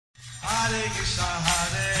Hare Krishna,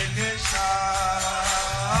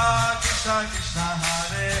 Krishna Krishna,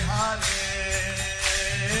 Hare Hare,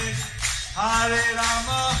 Hare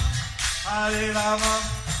Rama, Rama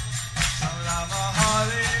Rama,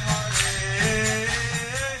 Hare Hare.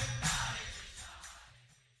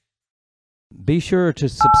 Be sure to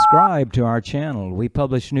subscribe to our channel. We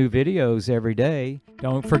publish new videos every day.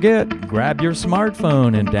 Don't forget, grab your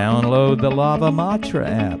smartphone and download the Lava Matra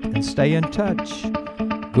app and stay in touch.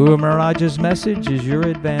 Guru Maharaj's message is your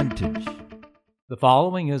advantage. The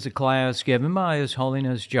following is a class given by His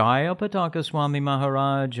Holiness Jaya Pataka Swami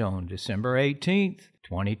Maharaj on December 18th,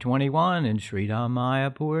 2021 in Srimad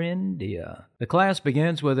Mayapur, India. The class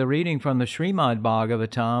begins with a reading from the Srimad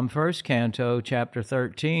Bhagavatam, 1st Canto, Chapter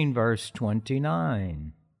 13, verse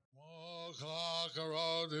 29.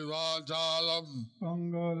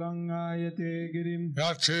 Pangalangayate girim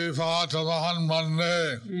Yachivatavan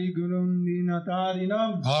Mande Sri Gurun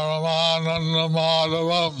Dinatarinam Paramananda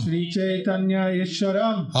Madhavam Sri Chaitanya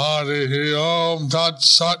Ishwaram Harihi Om Tat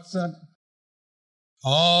Sat Sat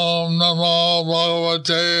Om Namo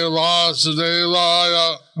Bhagavate Vasudevaya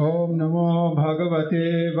Om Namo Bhagavate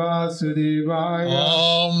Vasudevaya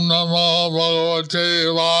Om Namo Bhagavate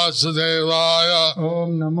Vasudevaya Om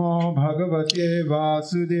Namo Bhagavate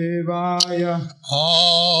Vasudevaya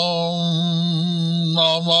Om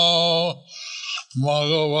Namo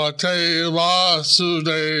Bhagavate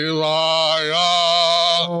Vasudevaya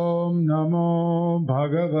Om Namo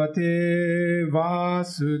Bhagavate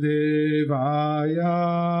Vasudevaya.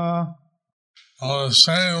 The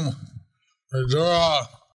same Vidura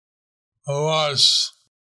who was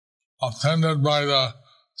offended by the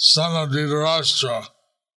son of Dhritarashtra.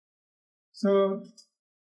 So,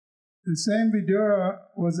 the same Vidura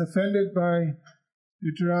was offended by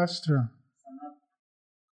Dhritarashtra.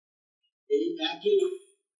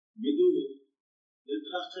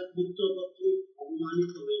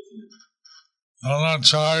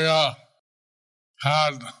 Dronacharya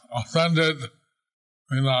had offended,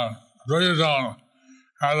 Duryodhana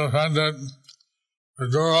had offended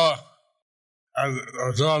Vidura, and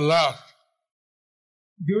Vidura left.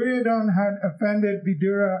 Duryodhana had offended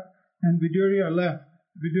Vidura and Vidura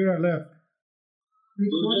left.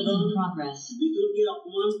 Recording in progress.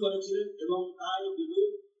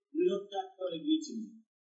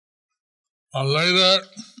 Later,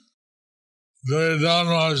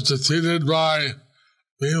 Duryodhana was defeated by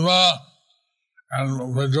Bhima, and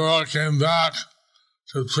Vidura came back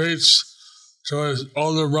to preach to his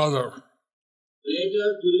older brother. Later,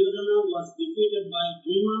 Duryodhana was defeated by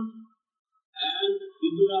Bhima, and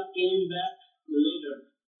Vidura came back later.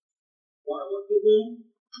 পরবর্তীতে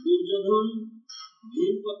দুর্যোধন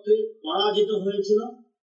ভীমপক্ষে পরাজিত হয়েছিল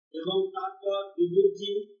এবং তারপর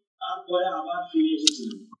বিদুরজি তারপরে আবার ফিরে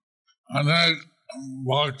এসেছিলেন। অনেক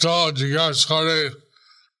ভক্ত জিজ্ঞাসা করে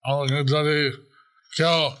আমাকে যদি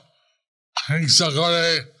কেউ হিংসা করে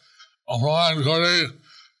অপমান করে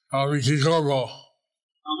আমি কি করবো?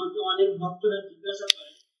 আমাকে অনেক ভক্তরা জিজ্ঞাসা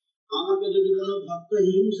করে আমাকে যদি কোনো ভক্ত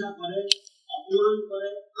হিংসা করে অপমান করে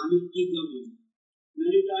আমি কি করব?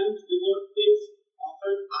 Many times devotees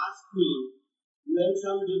often ask me when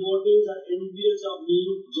some devotees are envious of me,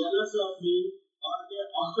 jealous of me, or they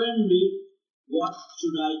offend me, what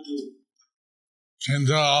should I do?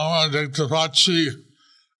 কিন্তু আমরা দেখতে পাচ্ছি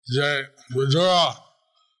যে বিদুরা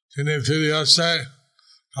তিনি ফিরে আসে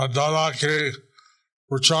আর দাদাকে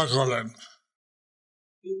প্রচার করেন।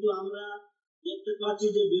 কিন্তু আমরা দেখতে পাচ্ছি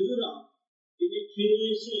যে বিদুরা তিনি ফিরে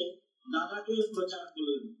এসে দাদাকে প্রচার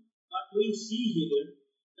করলেন। But we see here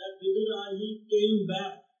that Vidura, he came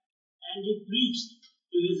back and he preached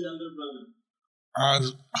to his elder brother. As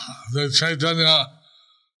the Chaitanya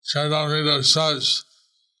Charitamrita says,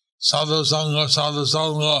 Sadhu Sangha,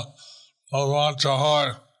 Bhagavata Har,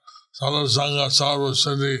 Sadhu Sangha, Sarva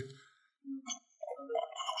Siddhi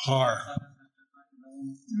Har.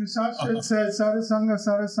 The Sanskrit says, Sadhusanga,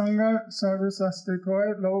 Sarva Sastra Koi,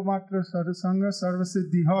 Lovamatra Sadhusanga, Sarva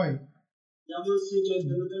Siddhi Hoi. যেমন শ্রী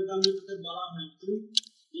চৈতন্য চরিতামৃততে বলা হয়েছে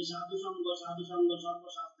যে সাধু সঙ্গ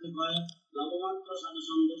সর্বশাস্ত্রে কয় লবমাত্র সাধু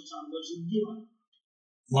সঙ্গের সর্বসিদ্ধি হয়।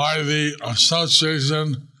 By the association,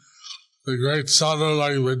 the great sadhu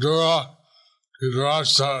like Vidura,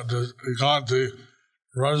 Dhritarashtra got the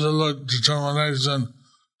resolute determination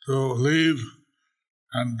to leave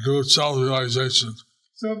and do self-realization.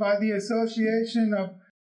 So by the association of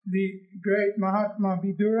the great Mahatma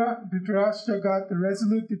Vidura, Dhritarashtra got the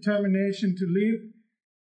resolute determination to leave.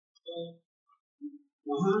 তো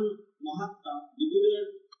মহান মহাত্মা বিদুরের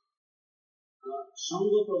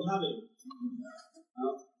সঙ্গ প্রভাবে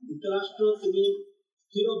ধৃতরাষ্ট্র তিনি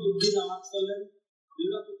স্থির বুদ্ধি লাভ করলেন,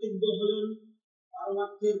 দৃঢ় প্রতিজ্ঞ হলেন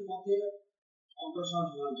পারমার্থের পথে অগ্রসর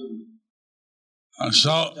হওয়ার জন্য।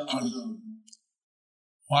 So,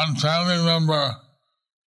 one family member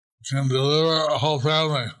can deliver a whole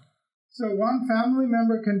family. So one family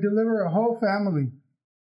member can deliver a whole family.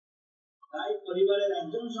 তাই পরিবারের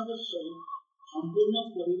একজন সদস্য সম্পূর্ণ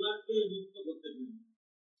পরিবারকে মুক্ত করতে পারে।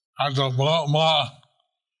 একটা মা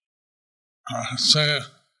সে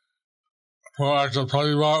একটা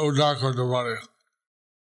পরিবার উদ্ধার করতে পারে।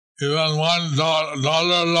 Even one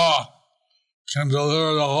daughter-in-law can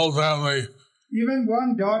deliver the whole family. Even one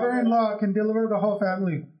daughter-in-law can deliver the whole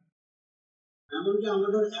family. এমনকি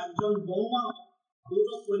আমাদের একজন বৌমা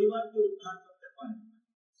পুরো পরিবারকে উদ্ধার করতে পারে।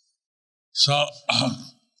 So,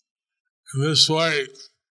 in this way,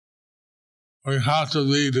 we have to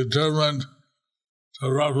be determined to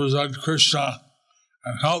represent Krishna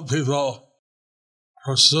and help people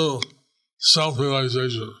pursue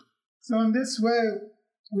self-realization. So in this way,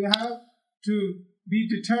 we have to be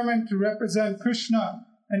determined to represent Krishna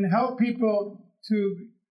and help people to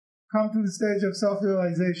come to the stage of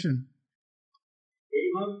self-realization.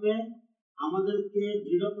 এইভাবে আমাদেরকে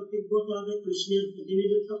দৃঢ় প্রতিজ্ঞ হতে হবে কৃষ্ণের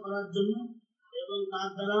প্রতিনিধিত্ব করার জন্য এবং তার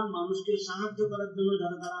দ্বারা মানুষকে সাহায্য করার জন্য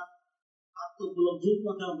যারা তারা আত্মোপলব্ধির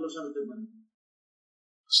পথে অগ্রসর হতে পারে।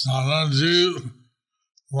 সাধারণ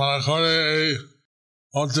মনে করে এই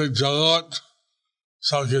ভৌতিক জগৎ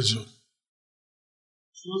সবকিছু।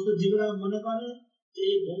 সমস্ত জীবরা মনে করে যে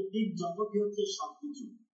এই ভৌতিক জগৎই হচ্ছে সবকিছু।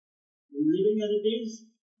 Living as it is,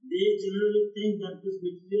 they generally think that this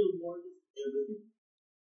material world is everything.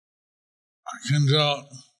 কিন্তু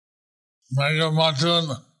মেঘমাতন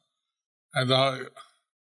একটা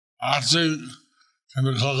আর্থিক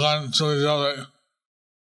কিন্তু কখন চলে যাবে।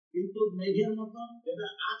 কিন্তু মেঘের মতন এটা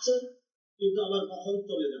আছে কিন্তু আবার কখন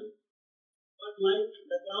চলে যাবে। But like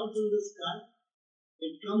the clouds in the sky,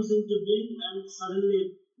 it comes into being and suddenly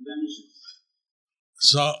it vanishes.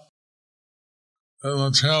 So, in the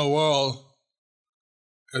material world,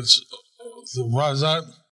 it's the present,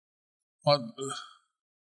 but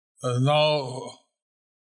there's no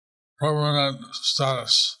permanent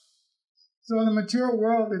status. So in the material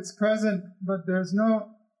world, it's present, but there's no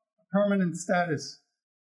permanent status.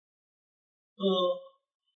 তো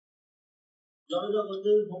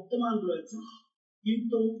জড়জগতের বর্তমান রয়েছে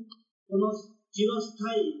কিন্তু কোনো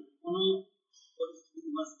চিরস্থায়ী কোনো পরিস্থিতি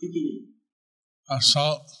বা স্থিতি নেই। So,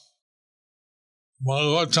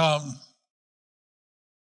 Bhagavatam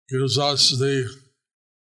gives us the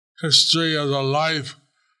history of the life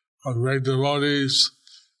of great devotees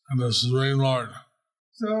and the Supreme Lord.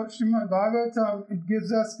 So Srimad Bhagavatam, it gives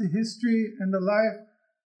us the history and the life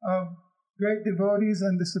of great devotees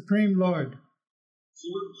and the Supreme Lord.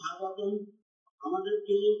 Shrimad Bhagavatam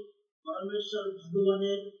আমাদেরকে পরমেশ্বর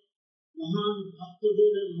ভগবানের মহান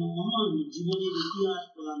ভক্তদের মহান জীবনের ইতিহাস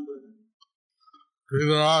প্রদান করে।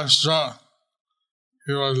 Dhritarashtra,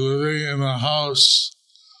 he was living in the house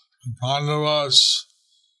of Pandavas,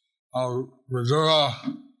 of Vidura,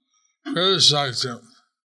 criticized him,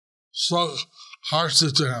 spoke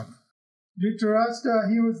harshly to him. Dhritarashtra,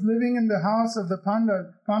 he was living in the house of the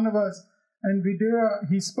Pandavas, and Vidura,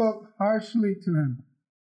 he spoke harshly to him.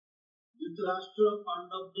 Dhritarashtra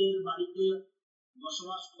পাণ্ডবদের বাড়িতে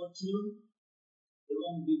বসবাস করছিলেন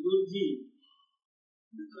এবং বিদুরজি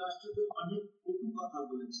ধৃতরাষ্ট্রকে অনেক কটু কথা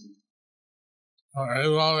বলেছেন।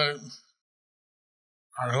 এইভাবে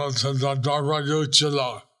দরবার ছিল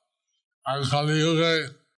আর খালি যুগে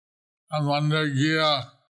মন্দির গিয়া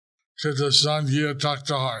তীর্থস্থান গিয়ে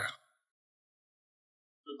থাকতে হয়।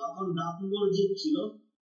 তখন দাপর যুগ ছিল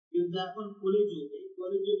কিন্তু এখন কলিযুগ, এই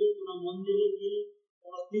কলিযুগে কোনো মন্দিরে গিয়ে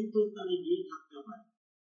কোনো তীর্থস্থানে গিয়ে থাকতে হয়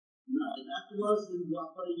না। That was in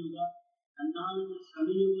Dwapar Yuga and now it is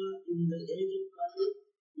Kali Yuga. In the age of Kali,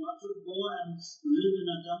 one should go and live in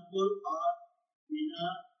a temple or in a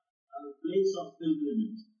place of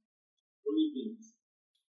pilgrimage, holy place.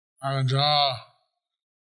 আর যারা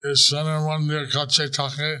ঈশ্বরের মন্দির কাছে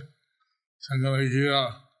থাকে সেখানে গিয়া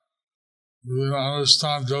বিভিন্ন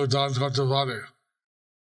অনুষ্ঠান যোগদান করতে পারে।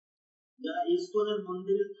 যারা ইস্কনের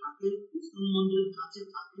মন্দিরে থাকে, ইস্কন মন্দিরের কাছে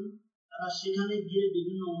থাকেন, তারা সেখানে গিয়ে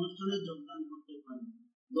বিভিন্ন অনুষ্ঠানে যোগদান করতে পারে।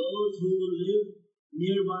 Those who live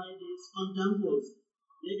nearby the ISKCON temples,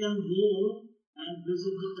 they can go and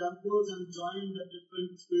visit the temples and join the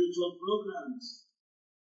different spiritual programs.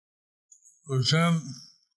 Within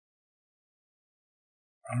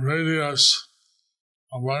a radius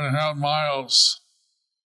of 1.5 miles,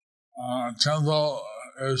 temple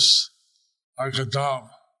is like a dam.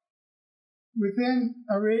 Within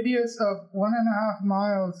a radius of 1.5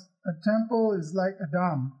 miles, a temple is like a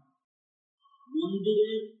dam.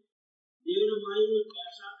 মন্দিরের 1.5 mile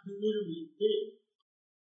ব্যাসার্ধের মধ্যে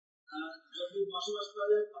যখন বসবাস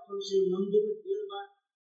করে তখন সেই মন্দিরের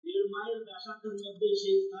 1.5 mile ব্যাসার্ধের মধ্যে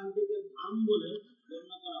সেই স্থানটিকে ধাম বলে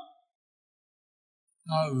গণ্য করা হয়।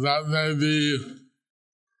 That may be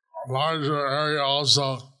a larger area also,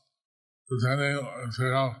 depending if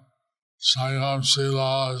they have Sangam,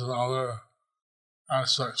 Silas, and other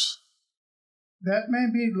aspects. That may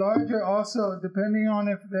be larger also, depending on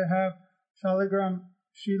if they have Shaligram,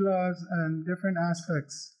 Shilas, and different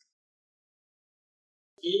aspects.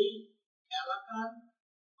 এই এলাকার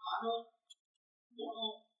আরো বড়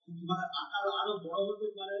আকার আরো বড় হতে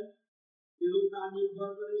পারে এবং তা নির্ভর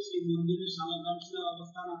করে সেই মন্দিরের শালাগ্রাম শিলার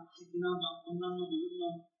অবস্থান আছে কিনা বা অন্যান্য বিভিন্ন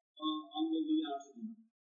অঙ্গগুলি আছে কিনা।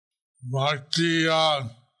 Bhakti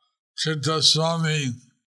Chitta Swami,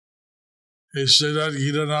 he said that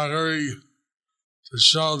Gitanagari to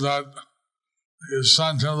show that his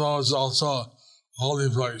Sun Temple is also a holy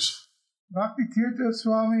place. Bhakti Tirtha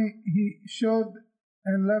Swami, he showed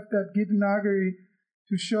and left at Gitanagari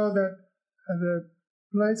to show that the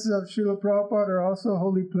places of Srila Prabhupada are also a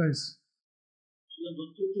holy place.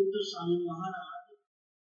 Bhakti Tirtha Swami Maharaj,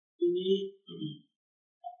 তিনি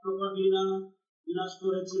October বিনাশ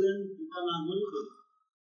করেছিলেন গীতানগরীতে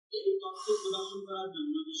এই তত্ত্ব প্রদর্শন করার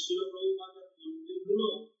জন্য যে শ্রীল প্রভুপাদের মন্দিরগুলো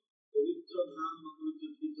পবিত্র ধাম বা পবিত্র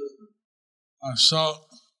তীর্থস্থান। So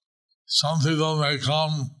some people may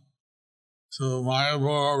come to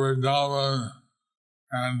Mayapur or Vrindavan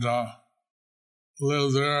and live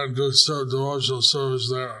there and do devotional service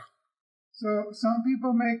there. So some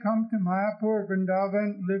people may come to Mayapur, Vrindavan,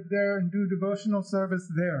 live there and do devotional service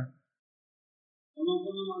there. কোনো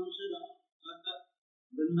মানুষেরা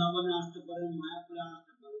বৃন্দাবনে আসতে পারে, মায়াপুরে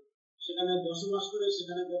আসতে পারে, সেখানে বসবাস করে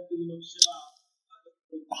সেখানে ভক্তিমূলক সেবা।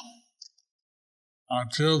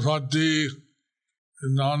 Tirupati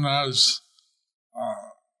is known as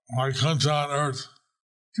Vaikuntha on earth.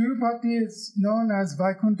 Tirupati is known as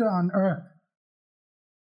Vaikuntha on earth.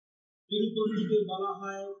 তিরুপতিকে বলা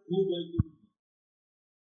হয় ভূবৈকুণ্ঠ।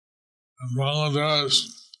 In Bangladesh,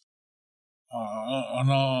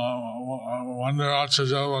 one day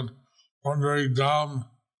Achajavan Pundari Dham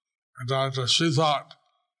and Dr. Sithat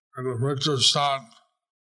and the Richard Stan.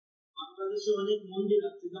 বাংলাদেশে অনেক মন্দির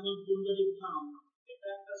আছে, যেমন পুন্ডরিক ধাম, এটা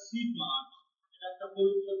একটা শ্রীপাঠ, এটা একটা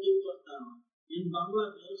পবিত্র তীর্থস্থান। In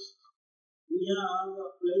Bangladesh, we have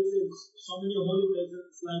places, so many holy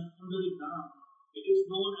places like Pundarik Dham. It is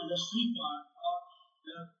known as a Sripat or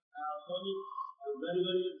holy, very,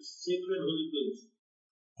 very sacred holy place.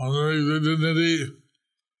 Pundari Vidyanidhi,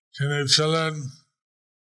 Chinichilan,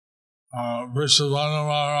 Vrishabhana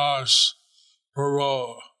Maharaj, Purva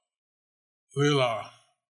Leela.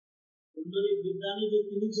 Pundarik Vidyanidhi,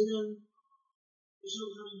 তিনি ছিলেন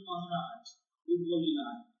Vrishabhana Maharaj, Purva Leela.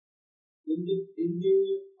 In the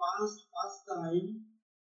past time,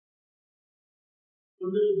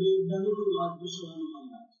 Pundarik Vidyanidhi was Vrishabhana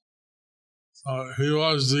Maharaj. He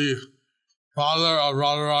was the father of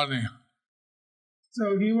Radharani. So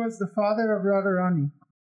he was the father of Radharani.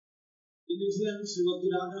 তিনি ছিলেন শ্রীমতী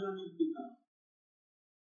রাধারানীর পিতা।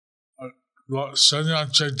 Sanya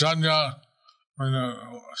Chaitanya, when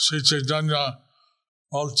Sri Chaitanya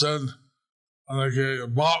walked in, and they gave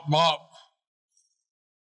bop bop.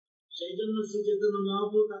 সেই জন্য শ্রী চৈতন্য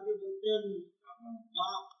মহাপ্রভু তাকে বলতেন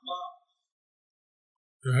বাপ বাপ।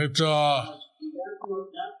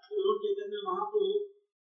 That Lord Chaitanya Mahaprabhu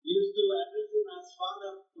used to address him as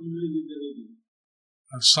Father Pundarik Vidyanidhi.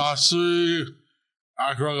 and Sasri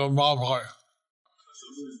Akraga Bhapai.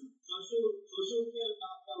 শ্বশুরকে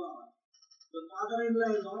বাপ বলা হয়। The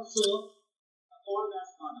father-in-law is also called as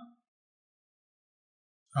father.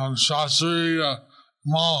 And Sasri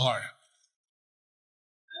Mahai.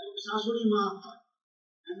 এবং শাশুড়ি মা হয়।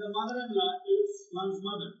 And the mother-in-law is one's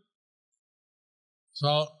mother.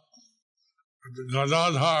 So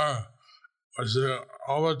Gadadhar was the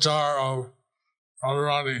avatar of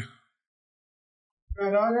Radharani.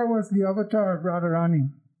 Gadadhar was the avatar of Radharani.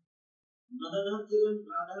 Gadadhar ছিলেন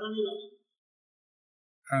রাধারানীর অবতার।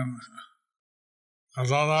 And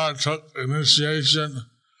Gadadhar took initiation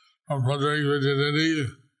from Pundarik Vidyanidhi,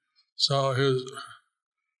 so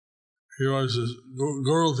he was his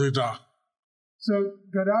Guru Pita. So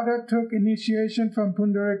Gadadhar took initiation from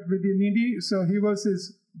Pundarik Vidyanidhi, so he was his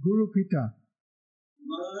Guru Pita.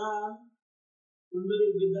 Gadadhar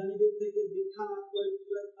Pundarik Vidyanidhi থেকে দীক্ষা লাভ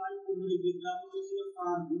করেছিলেন, তাই Pundarik Vidyanidhi ছিল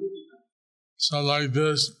তার গুরু পিতা। So like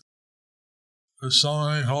this, there's so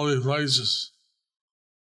many holy places.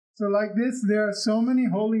 So like this, there are so many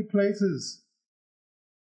holy places.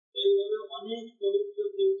 এইভাবে অনেক পবিত্র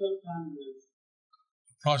তীর্থস্থান রয়েছে।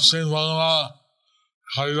 Prachin Bangla,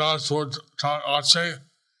 Haridas Ache,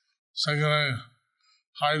 second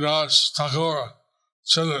Haridas Thakur,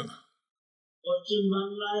 Children. পশ্চিম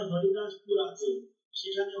বাংলায় হরিদাসপুর আছে,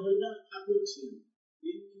 সেখানে হরিদাস ঠাকুর ছিলেন।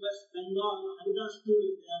 In West Bengal, Haridasপুর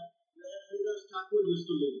is there, where Haridas Thakur used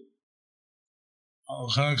to live.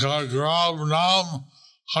 ওখানকার গ্রাম নাম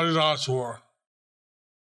হরিদাসপুর।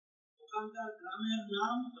 ওখানকার গ্রামের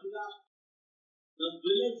নাম Haridas. The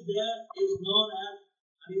village there is known as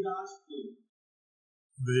Haridaspur.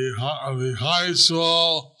 The high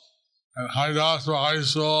school and Haridaspur High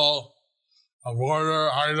School, a border,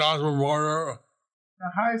 Haridaspur border.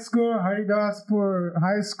 The high school, Haridaspur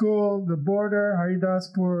High School, the border,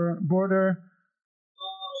 Haridaspur border.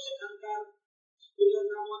 সেখানকার স্কুলের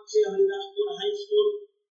নাম হচ্ছে Haridaspur high school,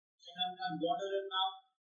 সেখানকার বর্ডারের নাম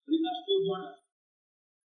Haridaspur border.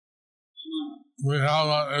 We have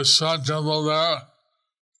a sun temple there,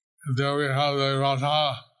 and there we have the Radha,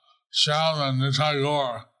 Shyam, and Nitai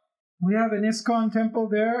Gaur. We have an ISKCON temple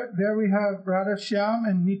there. There we have Radha Shyam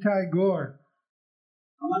and Nitai Gaur.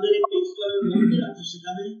 আমাদের একটি ইস্কনের মন্দির আছে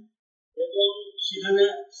সেখানে, এবং সেখানে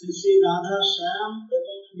শ্রী শ্রী রাধা শ্যাম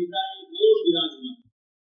এবং নিতাই গৌর বিরাজমান।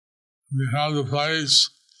 We have the place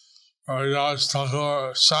where Haridas Thakur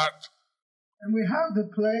sat. And we have the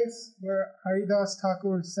place where Haridas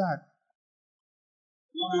Thakur sat.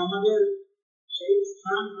 এবং আমাদের সেই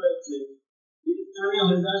স্থান রয়েছে, এই স্থানে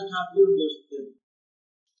হরিদাস ঠাকুর বসতেন।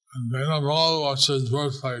 And Benapal was his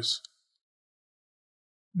birthplace.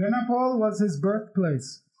 Benapal was his birthplace.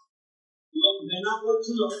 এবং বেনাপোল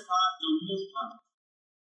ছিল তার জন্মস্থান।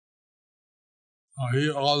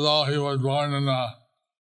 Although he was born in a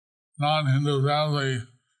non-Hindu family,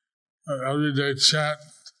 every day chant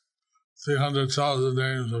 300,000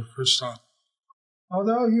 names of Krishna.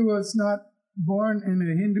 Although he was not born in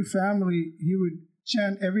a Hindu family, he would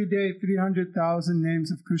chant every day 300,000 names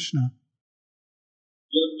of Krishna.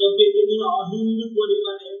 যদ্যপি তিনি অহিন্দু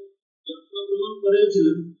পরিবারে জন্মগ্রহণ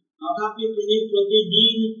করেছিলেন, তথাপি তিনি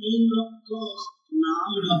প্রতিদিন 3 লক্ষ নাম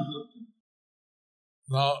জপ করতেন।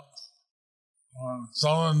 Now,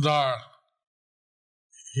 Zamindar,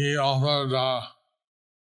 he offered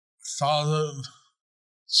 1,000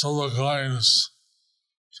 silver coins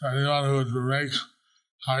to anyone who would make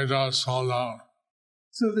Haridas fall down.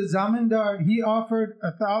 So the Zamindar, he offered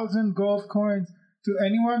 1,000 gold coins to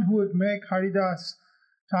anyone who would make Haridas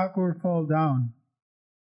Thakur fall down.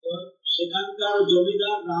 সেখানকার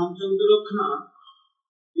জমিদার রামচন্দ্র খাঁ,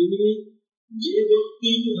 তিনি যে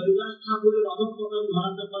ব্যক্তি হরিদাস ঠাকুরের অধঃপতন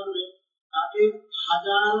ঘটাতে পারবে তাকে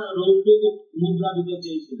 1000 রৌপ্য মুদ্রা দিতে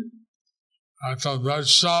চেয়েছিলেন। আচ্ছা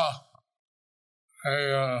ব্যবসা এই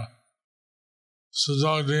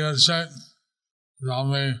সুযোগ দিয়েছেন,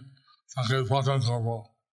 আমি তাকে পতন করব।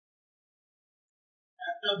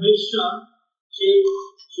 একটা বেশ্যা সেই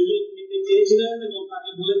সুযোগ নিতে চেয়েছিলেন এবং তাকে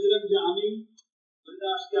বলেছিলেন যে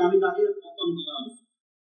আমি তাকে পতন করাবো।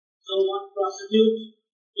 So one prostitute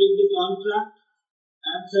took the contract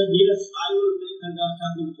and said, "Yes, I will make Haridas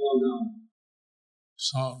Thakur fall down."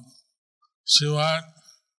 So she went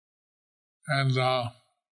and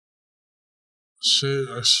she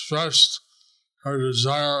expressed her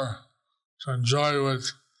desire to enjoy with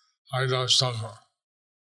Haridas Thakur.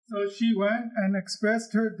 So she went and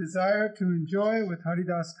expressed her desire to enjoy with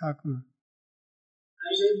Haridas Thakur.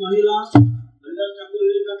 তাই সেই মহিলা হরিদাস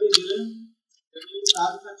ঠাকুরের কাছে গেলেন এবং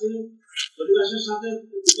তার কাছে হরিদাসের সাথে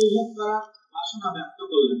উপভোগ করার বাসনা ব্যক্ত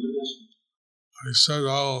করলেন। He said,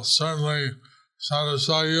 "I will certainly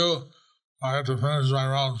satisfy you. I have to finish my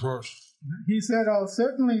round first." He said, "I'll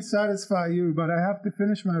certainly satisfy you, but I have to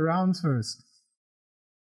finish my rounds first."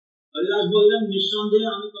 Haridas বললেন, নিঃসন্দেহে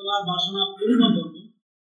আমি তোমার বাসনা পূর্ণ করব,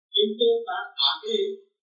 কিন্তু তার আগে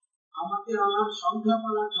আমাকে আমার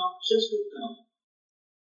সংখ্যাপালা জপ শেষ করতে হবে।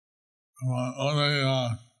 Only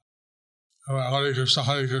Hare Krishna,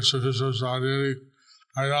 Krishna Krishna,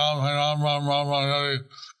 Hare Ram, Ram Ram, Hare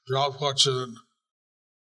জপ করছিলেন।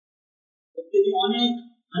 তিনি অনেক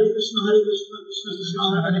হরে Krishna Krishna Krishna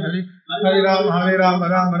Hare Hare, Hare Ram,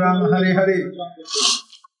 Ram Ram, Hare Hare.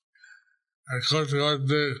 করতে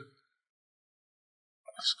করতে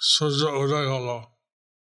সূর্য উদয় হলো।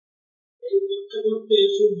 এই করতে করতে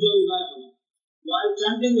সূর্য উদয় হলো। While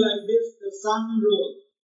chanting like this, the sun rose.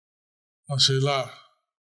 She left.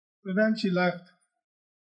 So then she left.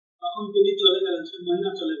 তখন তিনি চলে গেলেন, সেই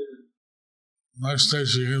মহিলা চলে গেলেন। Next day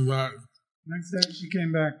she came back. Next day she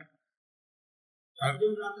came back.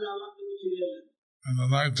 একদিন রাত্রে আবার তিনি ফিরে এলেন। In the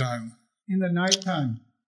night time. In the night time.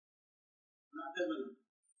 রাতের বেলা।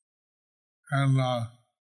 And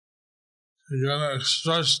she again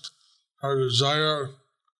expressed her desire,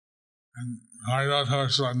 and Haridas Thakur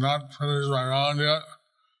said, "I'm not finished my round yet.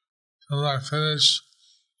 Till I finish,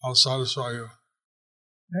 I'll satisfy you."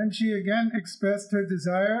 Then she again expressed her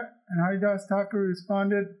desire, and Haridas Thakur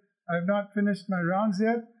responded, I have not finished my rounds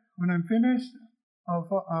yet. When I'm finished, I'll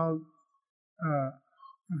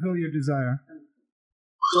fulfill your desire.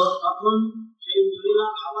 তো তখন সেই মহিলা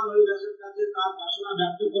আবার হরিদাসের কাছে তার বাসনা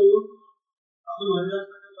ব্যক্ত করলো। তখন হরিদাস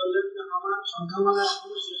তাকে বললেন যে আমার সংখ্যামালা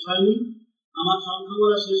এখনো শেষ হয়নি, আমার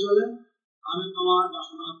সংখ্যামালা শেষ হলে আমি তোমার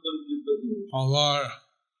বাসনা পরিপূর্ণ করব। আবার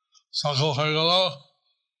সকাল হয়ে গেল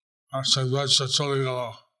আর সেই বেশ্যা চলে গেল।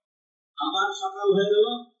 আবার সকাল হয়ে গেল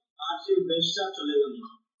আর সেই বেশ্যা চলে গেল।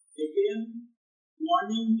 Again,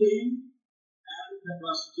 morning came and the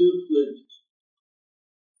prostitute left.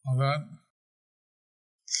 And then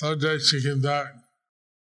third day she came back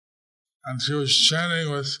and she was chanting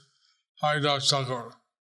with Haridas Thakur.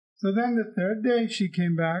 So then the third day she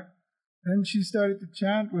came back, then she started to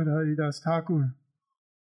chant with Haridas Thakur.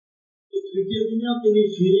 তৃতীয় দিনেও তিনি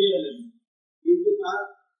ফিরে এলেন, কিন্তু তার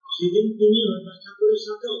সেদিন তিনি হরিদাস ঠাকুরের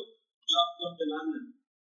সাথেও জপ করতে লাগলেন।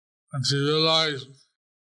 And she realized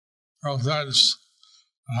her offense.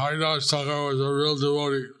 Haridas Thakur was a real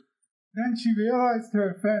devotee. Then she realized her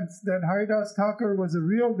offense that Haridas Thakur was a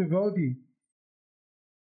real devotee.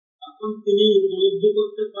 তখন তিনি উপলব্ধি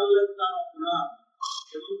করতে পারলেন তার অপরাধ,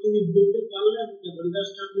 এবং তিনি বুঝতে পারলেন যে হরিদাস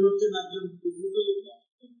ঠাকুর হচ্ছেন একজন প্রকৃত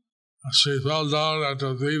ভক্ত। She fell down at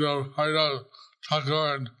the feet of Haridas Thakur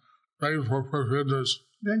and begged for forgiveness.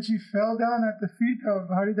 Then she fell down at the feet of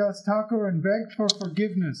Haridas Thakur and begged for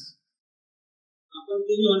forgiveness. তখন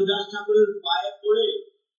তিনি হরিদাস ঠাকুরের পায়ে পড়ে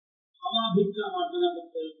ক্ষমা ভিক্ষা মার্জনা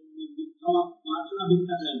করতে মার্জনা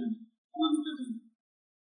ভিক্ষা চাইলেন, ক্ষমা ভিক্ষা চাইলেন।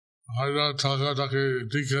 Haridas Thakur তাকে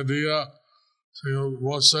দীক্ষা দিয়া সে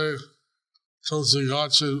বসে তুলসী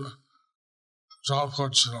গাছে জপ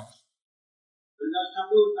করছিল। হরিদাস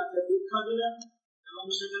ঠাকুর তাকে দীক্ষা দিলেন এবং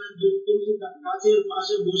সেখানে তুলসী গাছের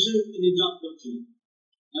পাশে বসে তিনি জপ করছিলেন।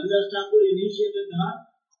 হরিদাস ঠাকুর initiated her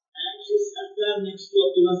and she sat there next to a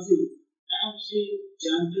tulsi and she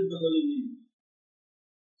chanted the holy name.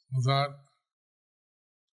 That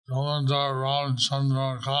Damodar Ramchandra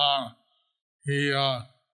Khan, he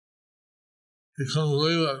couldn't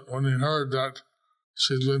believe it when he heard that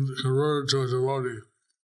she'd been converted to a devotee.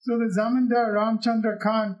 So the Zamindar Ramchandra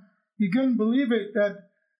Khan, he couldn't believe it that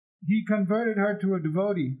he converted her to a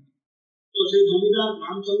devotee. তো সেই জমিদার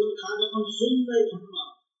রামচন্দ্র খান যখন শুনলেন এই ঘটনা,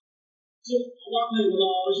 সে অবাক হয়ে গেল,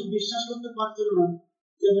 সে বিশ্বাস করতে পারছিল না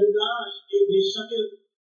যে হরিদাস এই বেশ্যাকে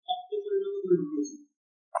ভক্তে পরিণত করে দিয়েছে।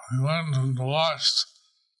 He went and watched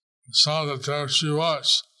and saw that there she was,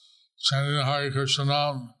 chanting Hare Krishna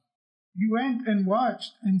Nam. He went and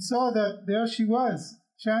watched and saw that there she was,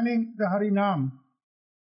 chanting the Harinam.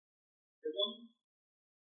 এবং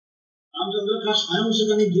রামচন্দ্র খান স্বয়ং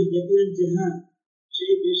সেখানে গিয়ে দেখলেন যে হ্যাঁ,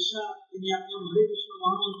 সেই বেশ্যা তিনি এখন হরে কৃষ্ণ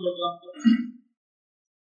মহামন্ত্র জপ করছেন।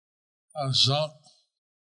 And so,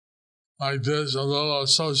 like this, a little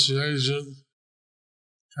association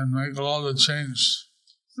can make all the change.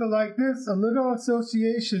 So like this, a little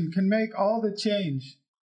association can make all the change.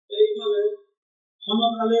 এইভাবে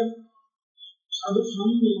সমকালের সাধু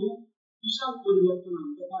সঙ্গ বিশাল পরিবর্তন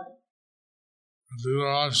আনতে পারে।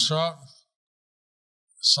 Dhritarashtra,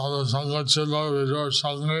 sadhu sangha chilla vijay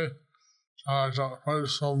sanghe,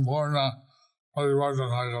 সম্পূর্ণ পরিবর্তন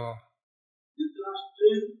হয়ে গেল।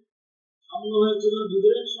 ধৃতরাষ্ট্রের সঙ্গ হয়েছিল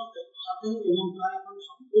বিদুরের সাথে এবং তার এখন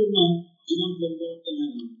সম্পূর্ণ জীবন পরিবর্তন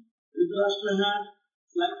হয়ে গেল। Dhritarashtra had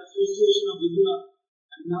like association of Vidura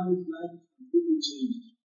and now his life is completely changed.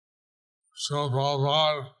 So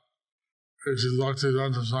Prabhupada, if you looked at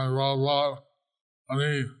the Swami Prabhupada,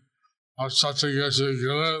 উনি আর সাথে গেছে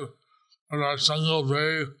গেলেন ওনার সঙ্গ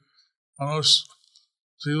পেয়ে মানুষ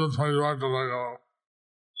জীবন পরিবর্তন হয়ে গেল।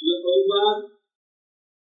 প্রভুপাদ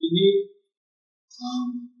তিনি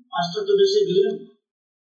পাশ্চাত্য দেশে গেলেন,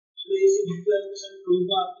 এসে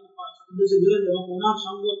প্রভুপাদ তিনি পাশ্চাত্য দেশে গেলেন এবং ওনার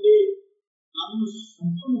সঙ্গ পেয়ে মানুষ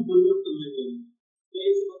সম্পূর্ণ পরিবর্তন হয়ে গেল।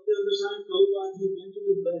 Prabhupada he went to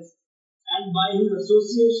the West and by his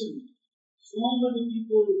association so many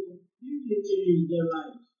people completely changed their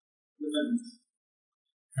lives.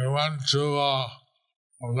 He went to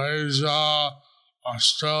Malaysia,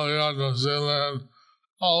 Australia, New Zealand,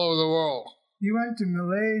 all over the world. He went to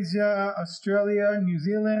Malaysia, Australia, New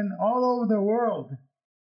Zealand, all over the world.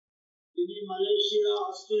 তিনি Malaysia,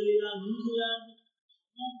 Australia, New Zealand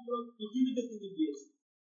সমগ্র পৃথিবীতে তিনি গিয়েছেন।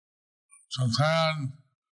 Japan,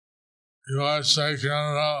 USA,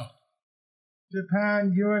 Canada. Japan,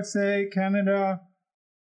 USA, Canada.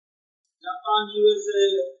 Japan, USA,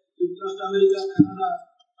 যুক্তরাষ্ট্র America, Canada,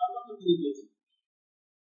 সর্বত্র তিনি গিয়েছেন।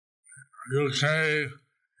 UK,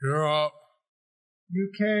 Europe.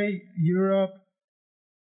 UK, Europe.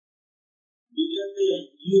 বিলেতে,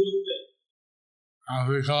 ইউরোপে,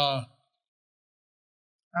 Africa,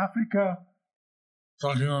 Africa,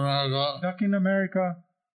 Latin America. Latin America,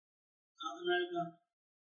 South America.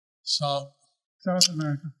 South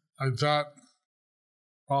America. Like that,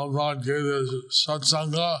 Prabhupada gave his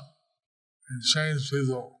satsanga and changed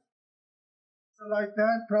people. So like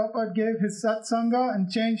that, Prabhupada gave his satsanga and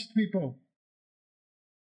changed people.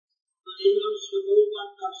 তো এইভাবে শিল প্রভুপাদ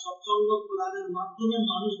তার সৎসঙ্গ প্রদানের মাধ্যমে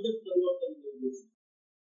মানুষদের পরিবর্তন করে দিয়েছে।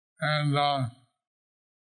 And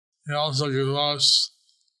he also gave us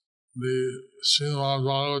the Srimad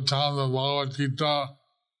Bhagavatam, the Bhagavad Gita,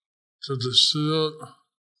 to distribute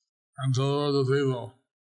and deliver the people.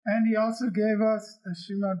 And he also gave us the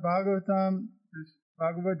Srimad Bhagavatam, the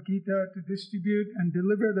Bhagavad Gita to distribute and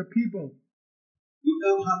deliver the people. Gita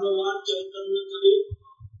ভাগবত চৈতন্য চরিত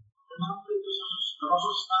মহাপ্রভু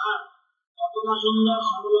রসস্কার কতনা সুন্দর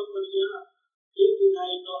সরল করিয়া এই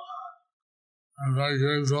বিধায়িত হার। I'm very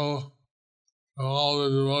grateful to all the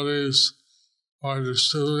devotees who are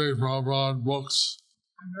distributing Prabhupada books.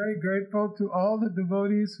 I'm very grateful to all the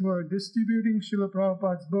devotees who are distributing Srila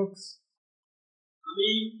Prabhupada's books. আমি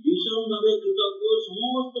ভীষণভাবে কৃতজ্ঞ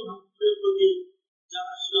সমস্ত ভক্তদের প্রতি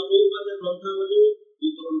যারা শিল প্রভুপাদের গ্রন্থাবলী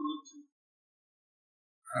বিতরণ করছেন।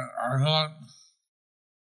 I thought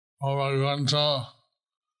Prabhupada Grantha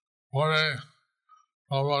পড়ে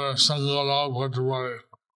Prabhupada সঙ্গ লাভ করতে পারে।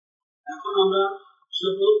 এখন আমরা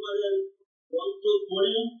শিল প্রভুপাদের গ্রন্থ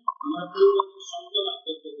পড়ে আমরা প্রভুপাদের সঙ্গ লাভ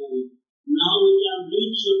করতে পারি। Now we can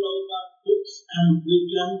read Srila Prabhupada's books and we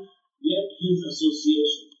can get his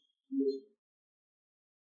association.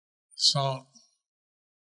 So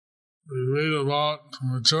we read about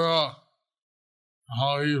Mathura,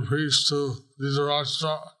 how he preached to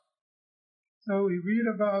Dhritarashtra. So we read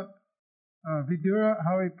about Vidura,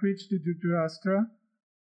 how he preached to Dhritarashtra.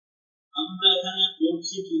 আমরা এখানে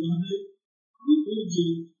পড়ছি কিভাবে বিদুরজি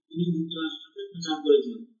তিনি ধৃতরাষ্ট্রকে প্রচার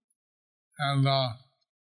করেছেন। And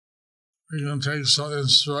we can take some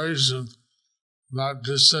inspiration that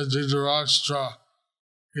just said Dhritarashtra,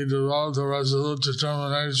 he developed a resolute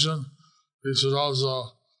determination. He should also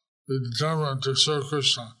be determined to serve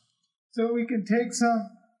Krishna. So we can take some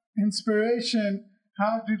inspiration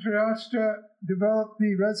how Dhritarashtra developed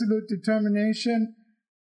the resolute determination,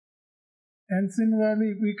 and similarly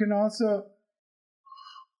we can also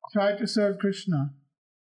try to serve Krishna.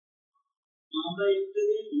 আমরা এর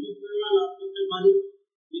থেকে অনুপ্রেরণা লাভ করতে পারি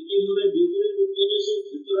যে কিভাবে বিদুরের উপদেশে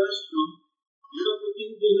ধৃতরাষ্ট্র দৃঢ়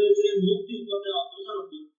প্রতিজ্ঞ হয়েছে মুক্তির পথে অগ্রসর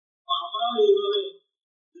হতে। আমরাও এইভাবে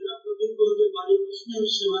দৃঢ় প্রতিজ্ঞ হতে পারি কৃষ্ণের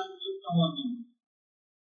সেবায় নিযুক্ত হওয়ার জন্য।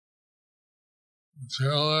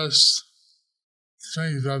 Materialists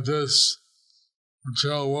think that this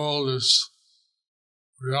material world is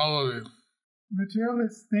reality.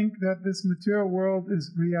 Materialists think that this material world is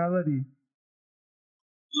reality.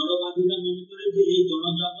 জড়বাদীরা মনে করে যে এই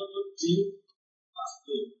জড়জগৎ হচ্ছে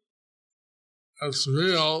বাস্তব। It's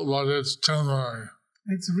real, but it's temporary.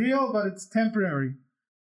 It's real, but it's temporary.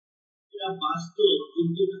 এটা বাস্তব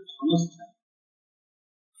কিন্তু এটা ক্ষণস্থায়ী।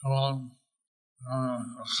 এবং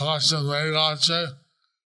আকাশে মেঘ আছে,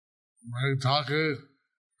 মেঘ থাকে,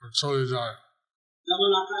 চলে যায়।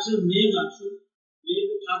 যেমন আকাশে মেঘ আছে, মেঘ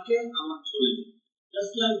থাকে আবার চলে যায়।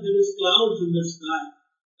 Just like there is clouds in the sky,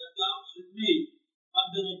 the clouds remain, but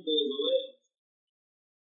then it goes away.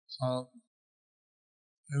 So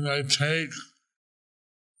you may take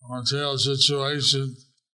a material situation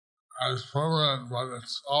as permanent, but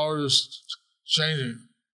it's always changing.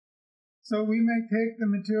 So we may take the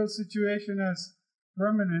material situation as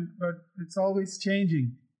permanent, but it's always changing.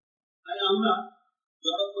 তাই আমরা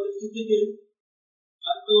জড় পরিস্থিতিকে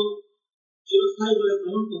হয়তো চিরস্থায়ী বলে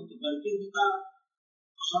গ্রহণ করতে পারি, কিন্তু তা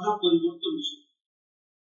সদা পরিবর্তনশীল।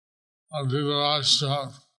 Dhritarashtra,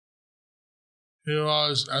 he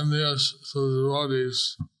was envious to the devotees,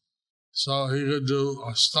 so he could do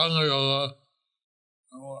Ashtanga Yoga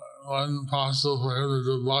when possible for him to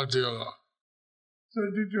do Bhakti Yoga. So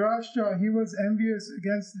Dhritarashtra, he was envious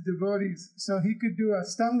against the devotees, so he could do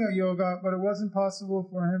Ashtanga yoga, but it wasn't possible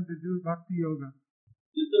for him to do Bhakti yoga.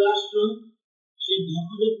 Dhritarashtra সেই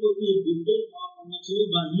ভক্তদের প্রতি বিদ্বেষ ভাবাপন্ন ছিল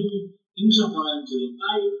বা হিংসা পরায়ণ ছিল,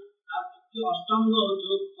 তাই তার পক্ষে অষ্টাঙ্গ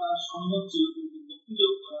যোগ করা সম্ভব ছিল, কিন্তু ভক্তি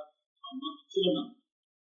যোগ করা সম্ভব ছিল না।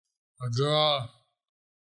 Madhura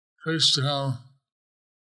preached to him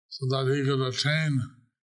so that he could attain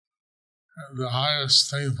the highest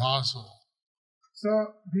thing possible. So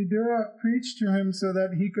Vidura preached to him so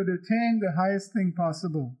that he could attain the highest thing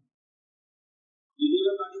possible.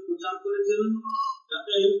 বিদুরা তাকে প্রচার করেছিলেন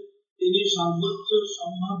যাতে তিনি সর্বোচ্চ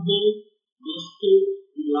সম্ভাব্য বস্তু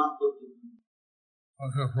লাভ করতে পারেন।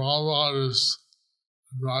 Okay, Prabhupada is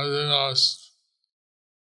advising us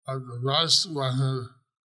that the best method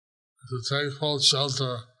is to take full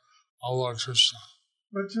shelter of Lord Krishna.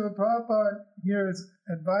 But Srila Prabhupada here is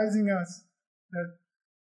advising us that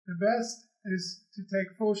the best is to take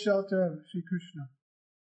full shelter of Sri Krishna.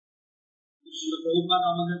 শিল প্রভুপাদ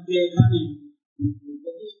আমাদেরকে এখানে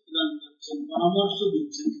উপদেশ প্রদান করছেন, পরামর্শ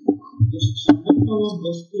দিচ্ছেন যে সর্বোত্তম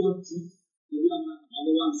বস্তু হচ্ছে যদি আমরা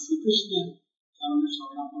ভগবান শ্রীকৃষ্ণের চরণে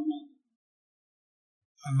শরণাপন্ন হই।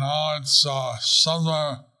 And now it's summer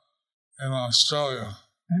in Australia.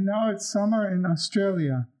 And now it's summer in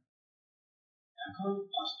Australia. এখন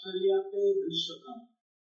অস্ট্রেলিয়াতে গ্রীষ্মকাল।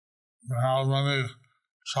 We have many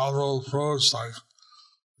tropical fruits like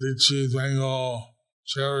lychee, mango,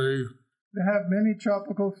 cherry. They have many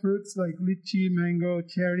tropical fruits like lychee, mango,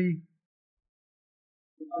 cherry.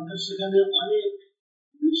 আমাদের সেখানে অনেক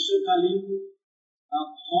গ্রীষ্মকালীন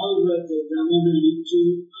ফল রয়েছে, যেমন লিচু,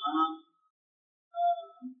 আম,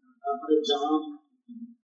 তারপরে জাম।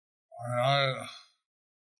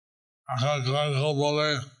 এখন বলে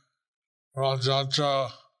রথযাত্রা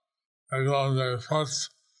এগুলো ফার্স্ট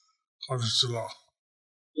করেছিল।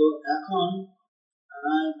 তো এখন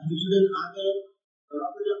কিছুদিন আগে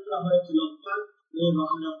রথযাত্রা হয়েছিল,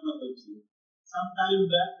 রথযাত্রা হয়েছিল। Sometime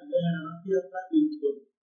back they had Rathyatra in Puri.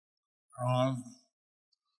 On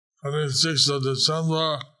 26th of December,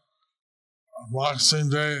 Boxing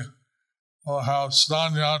Day, we'll have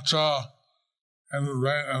Snan Yatra in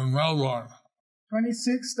Melbourne.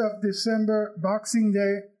 26th of December, Boxing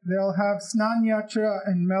Day, they'll have Snan Yatra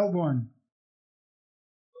in Melbourne.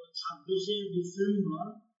 26শে December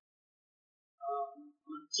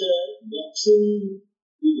হচ্ছে boxing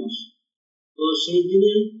দিবস, তো সেই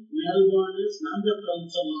দিনে মেলবোর্নে স্নান যাত্রা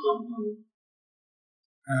উৎসব উদযাপন হবে।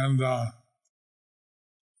 And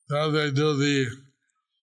there they do the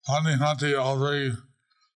Panihati offering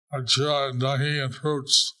of chira, dahi, and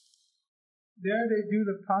fruits. There they do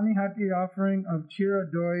the Panihati offering of chira,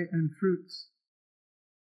 doi, and fruits.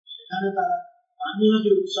 সেখানে তারা পানিহাটি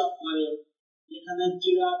উৎসব করে, যেখানে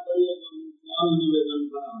চিরা, দই এবং ফল নিবেদন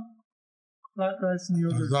করা হয়। Flat rice and At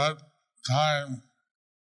yogurt. that time,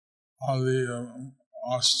 all the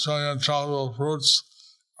Australian tropical fruits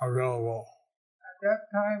are available. At that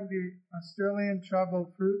time, the Australian tropical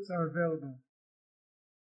fruits are available.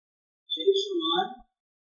 সেই সময়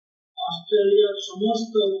অস্ট্রেলিয়ার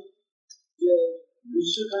সমস্ত যে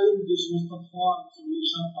গ্রীষ্মকালীন যে সমস্ত ফল সেগুলি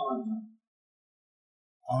সব পাওয়া যায়।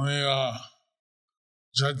 আমি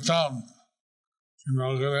যেতাম, কিন্তু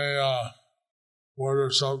ওখানে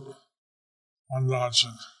বর্ডার সব বন্ধ আছে।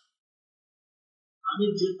 আমি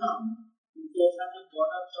যেতাম, কিন্তু এখানে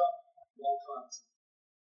বর্ডার সব বন্ধ আছে।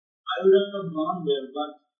 I would have gone there,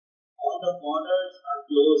 but all the borders are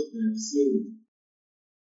closed and sealed.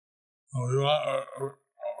 We want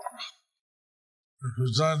to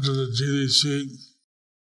present to the GDC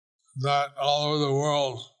that all over the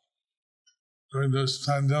world during this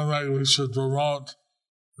pandemic we should promote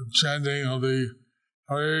the chanting of the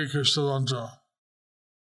Hare Krishna mantra.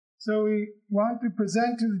 So we want to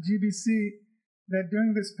present to the GBC that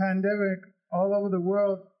during this pandemic, all over the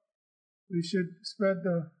world, we should spread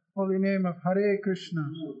the holy name of Hare Krishna.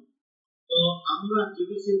 তো আমরা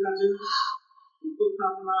জিবিসির কাছে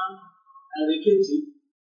উপস্থাপনা রেখেছি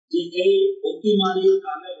যে এই অতিমারীর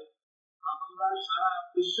কালে আমরা সারা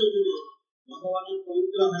বিশ্ব জুড়ে ভগবানের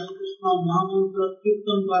পবিত্র হরে কৃষ্ণ মহামন্ত্র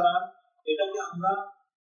কীর্তন করার এটাকে আমরা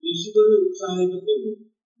বেশি করে উৎসাহিত করব,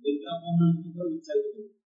 বিজ্ঞাপন করে উৎসাহিত করব।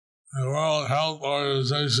 The World Health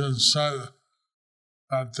Organization said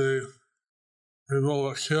that the people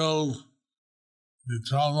were killed, the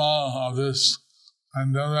trauma of this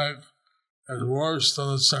pandemic is worse than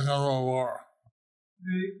the Second World War.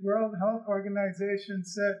 The World Health Organization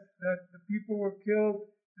said that the people were killed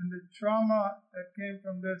and the trauma that came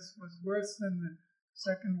from this was worse than the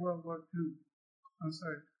Second World War II. I'm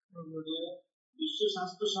sorry, World War II. বিশ্ব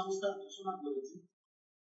স্বাস্থ্য সংস্থা ঘোষণা করেছে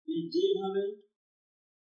যে যেভাবে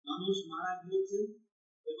মানুষ মারা গিয়েছে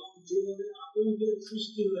এবং যেভাবে আতঙ্কের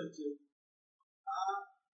সৃষ্টি হয়েছে তা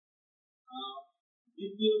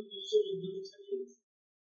দ্বিতীয় বিশ্বযুদ্ধকে ছাড়িয়েছে।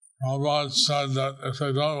 Prabhupada said that if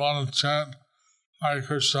they don't want to chant Hare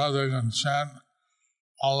Krishna, they can chant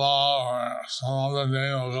Allah or some other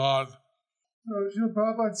name of God. So Srila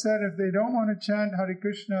Prabhupada said if they don't want to chant Hare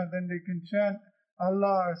Krishna, then they can chant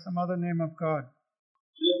Allah or some other name of God.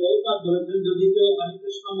 Prabhupada বলেছেন যদি কেউ হরে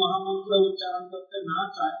কৃষ্ণ মহামন্ত্র উচ্চারণ করতে না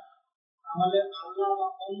চায় তাহলে আল্লাহ বা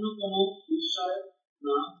অন্য কোনো ঈশ্বরের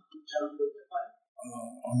নাম উচ্চারণ করতে পারে।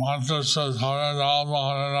 A mantra says Hare Rama,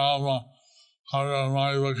 Hare Rama, Hare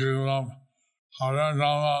Mayapur. Hare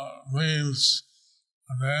Rama means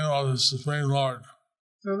the name of the Supreme Lord.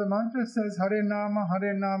 So the mantra says Hare Nama,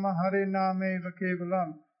 Hare Nama, Hare Nameva Kevalam.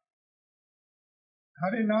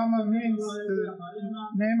 Hare Nama means the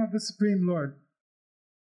name of the Supreme Lord.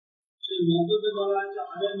 মধ্যে বলা আছে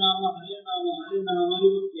হরে নাম হরে নাম হরে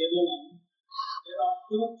নামাইব কেবলম, এর অর্থ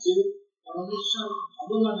হচ্ছে পরমেশ্বর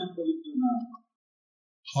ভগবানের পবিত্র নাম।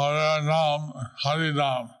 Hare Nam, Hari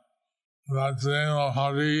Nam. That's the name of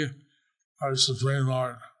Hari, our Supreme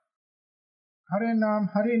Lord. Hari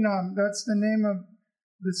Nam, that's the name of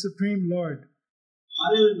the Supreme Lord.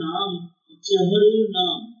 হরের নাম হচ্ছে হরির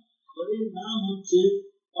নাম, হরির নাম হচ্ছে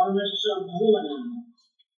পরমেশ্বর ভগবানের নাম।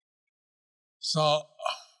 So,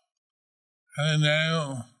 any name,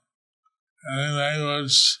 any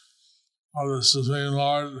language of the Supreme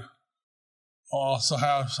Lord will also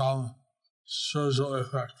have some spiritual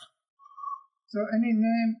effect. So any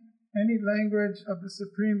name, any language of the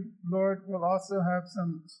Supreme Lord will also have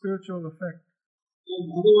some spiritual effect. তো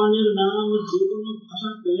ভগবানের নাম যে কোনো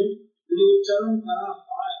ভাষাতে যদি উচ্চারণ করা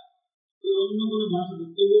হয়, অন্য কোনো ভাষাতে,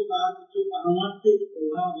 তবুও তার কিছু পারমার্থিক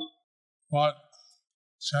প্রভাব। But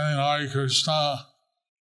saying Hare Krishna,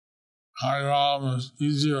 Hare Ram is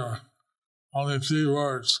easier. Only 3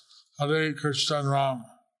 words. Hare Krishna and Ram.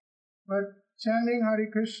 But chanting Hare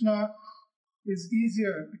Krishna is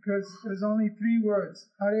easier because there's only 3 words,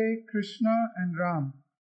 Hare Krishna and Ram.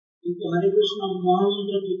 কিন্তু হরে কৃষ্ণ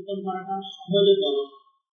মহামন্ত্র কীর্তন করাটা সহজতর,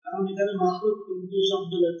 কারণ এখানে মাত্র 3টি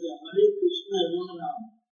শব্দ রয়েছে, হরে কৃষ্ণ এবং Ram.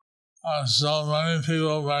 So many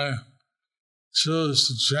people may choose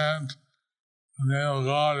to chant the name of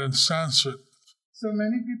God in Sanskrit. So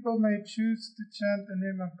many people may choose to chant the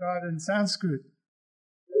name of God in Sanskrit.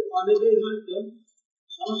 অনেকেই হয়তো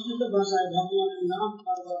সংস্কৃত ভাষায় ভগবানের নাম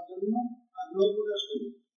করবার জন্য আগ্রহ প্রকাশ করে।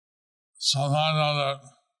 Somehow or other,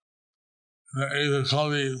 in the age of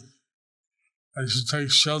Kali, they should take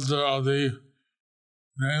shelter of the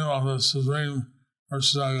name of the Supreme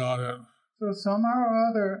Personality of Godhead. So somehow or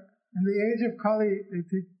other, in the age of Kali,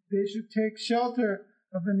 they should take shelter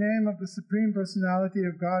of the name of the Supreme Personality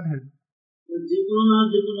of Godhead. যে কোনো না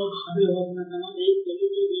যে কোনো ভাবে হোক না কেন, এই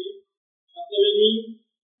কলিযুগে সকলেরই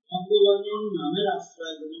ভগবানের নামের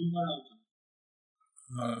আশ্রয় গ্রহণ করা উচিত।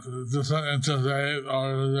 Different interfaith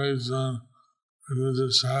organization,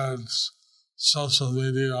 religious heads, social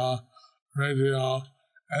media, radio,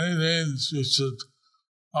 any means you should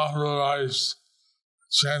authorize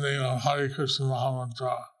chanting of Hare Krishna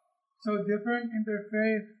Mahamantra. So different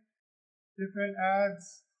interfaith, different ads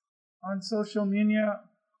on social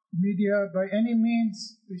media, by any means,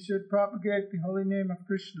 we should propagate the holy name of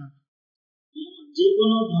Krishna. যে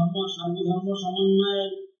কোনো ধর্ম, সর্বধর্ম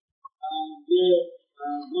সমন্বয়ের যে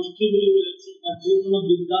গোষ্ঠীগুলি রয়েছে বা যে কোনো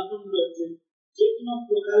বিজ্ঞাপন রয়েছে, যে কোনো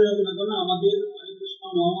প্রকারে হবে না কেন, আমাদের হরে কৃষ্ণ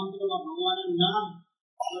মহামন্ত্র বা ভগবানের নাম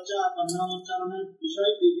প্রচার বা নাম উচ্চারণের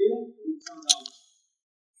বিষয়টিকে উৎসাহ দেওয়া।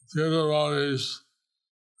 The devotees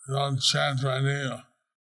don't chant for any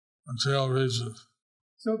material reason.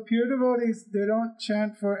 So pure devotees, they don't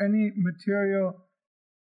chant for any material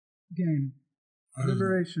gain,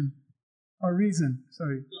 liberation, or reason,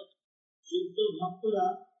 sorry. শুদ্ধ ভক্তরা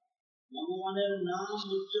ভগবানের নাম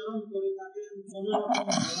উচ্চারণ করে থাকেন কোন রকম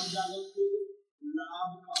জগৎকে লাভ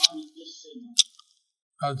পাওয়ার উদ্দেশ্যে না।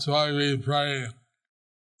 That's why we pray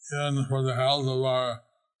even for the health of our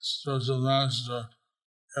spiritual master,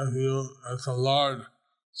 if the Lord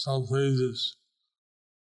so pleases.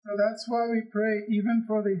 So that's why we pray even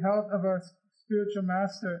for the health of our spiritual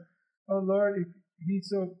master, oh Lord, if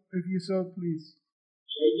you so please.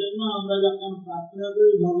 সেই জন্য আমরা যখন প্রার্থনা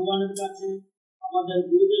করি ভগবানের কাছে আমাদের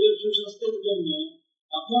গুরুদেবের সুস্বাস্থ্যের জন্য,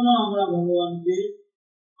 তখনও আমরা ভগবানকে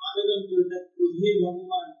আবেদন করে থাকি, হে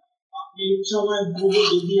ভগবান, আপনি ইচ্ছাময় ভোগ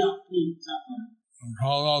যদি আপনি ইচ্ছা করেন।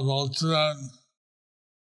 Prabhupada বলছিলেন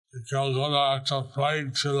যে কলকাতা একটা ফ্লাইট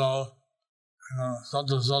ছিল, শত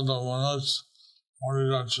শত মানুষ মরে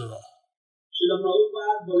যাচ্ছিল। শিল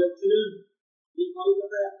প্রভুপাদ বলেছিলেন যে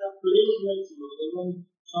কলকাতায় একটা প্লেন হয়েছিল এবং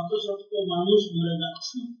শত শত মানুষ মরে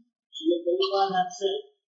যাচ্ছিল। শিল প্রভুপাদ আছে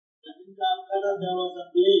that in Calcutta there was a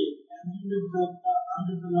plague and hundreds of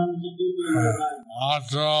people were dying.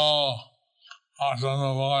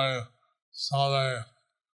 আটানব্বই সালে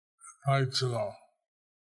ফ্লাইট ছিল।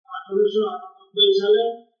 1898 সালে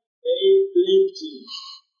এই প্লেগ ছিল।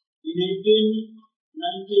 In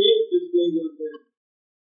 1898 this plague was there.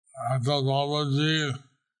 তো বাবাজি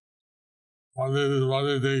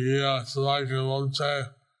বাড়িতে গিয়ে সবাইকে বলছে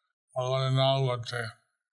ভগবানের নাম করতে।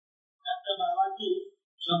 একটা বাবাজি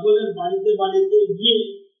সকলের বাড়িতে বাড়িতে গিয়ে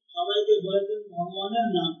সবাইকে বলেছেন ভগবানের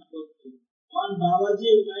নাম করতে। One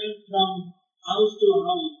Babaji went from house to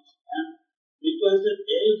house and requested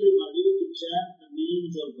everybody to chant the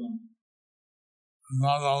names of God.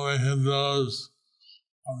 Not only Hindus,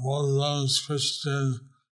 Muslims, Christians,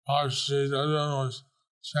 Parsis, everyone was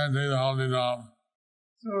chanting the holy name.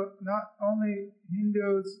 So not only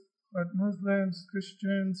Hindus, But Muslims,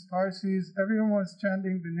 Christians, Parsis, everyone was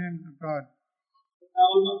chanting the name of God.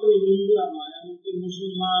 কেবলমাত্র হিন্দুরা নয়, এমনকি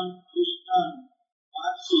মুসলমান, খ্রিস্টান,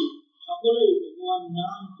 পার্সি সকলেই ভগবান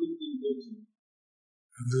নাম কীর্তন করেছেন।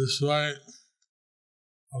 And this way,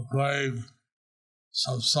 the plague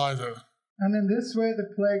subsided. And in this way, the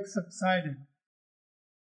plague subsided.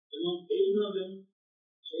 এবং এইভাবে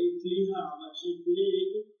সেই প্লীহা বা সেই প্লেগ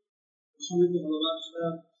প্রশমিত হলো বা সেটা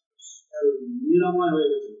নিরাময় হয়ে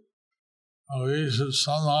গেছে। We should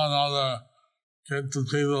somehow or other get the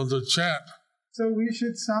people to chant. So we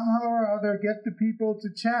should somehow or other get the people to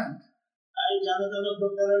chant. তাই জানা জানা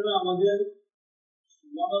প্রকারে আমাদের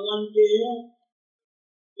জনগণকে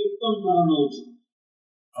কীর্তন করানো উচিত।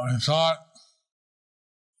 I thought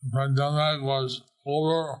the pandemic was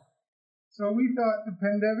over. So we thought the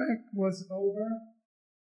pandemic was over.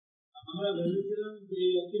 আমরা ভেবেছিলাম যে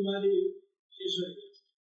অতিমারি শেষ হয়ে গেছে।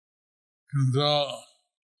 Until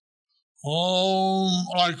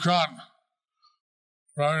Icon,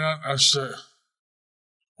 variant essay.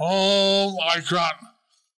 Icon.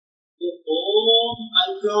 তো ওম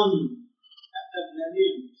আইকন একটা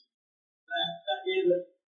ভ্যারিয়েন্ট বা একটা এর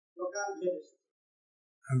প্রকার বেরিয়েছে।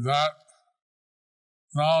 And that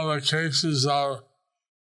now the cases are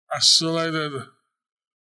escalated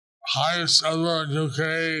highest ever in UK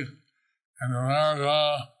and America.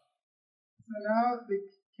 So now the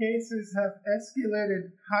cases have escalated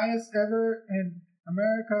highest ever in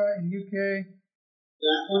America and UK. তো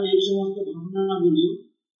এখন এই সমস্ত ঘটনাগুলি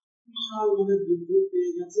বিশাল ভাবে বৃদ্ধি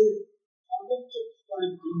পেয়ে গেছে, সর্বোচ্চ স্তরে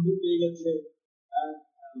বৃদ্ধি পেয়ে গেছে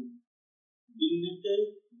দিল্লিতে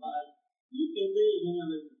বা ইউকেতে এবং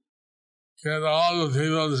America. Get all the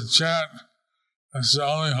people to chant. That's the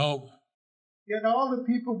only hope. Get all the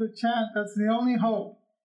people to chant, that's the only hope.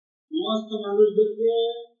 সমস্ত মানুষদেরকে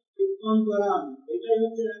কীর্তন করান, এটাই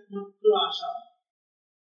হচ্ছে একমাত্র আশা।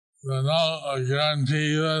 There's no guarantee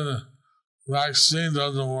even vaccine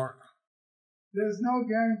doesn't work. There's no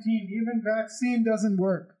guarantee, even vaccine doesn't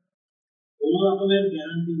work. কোনো রকমের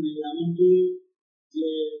guarantee নেই, এমনকি যে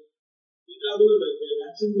টিকাগুলো রয়েছে,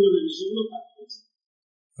 ভ্যাকসিনগুলো রয়েছে, সেগুলো কাজ করছে।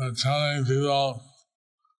 They're telling people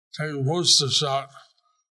take booster shot,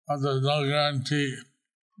 but there's no guarantee.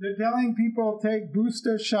 They're telling people take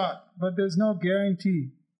booster shot, but there's no guarantee.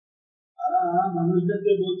 তারা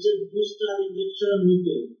মানুষদেরকে বলছে বুস্টার ইনজেকশন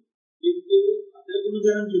নিতে, কিন্তু তাদের কোনো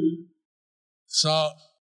গ্যারান্টি নেই। So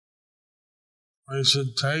we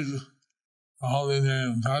should take the holy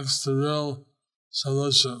name. That's the real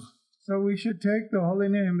solution. So we should take the holy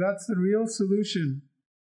name. That's the real solution.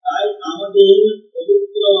 তাই আমাদের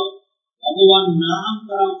পবিত্র ভগবান নাম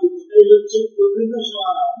করা উচিত, এটাই হচ্ছে প্রকৃত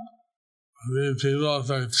সমাধান। These people, if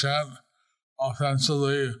they chant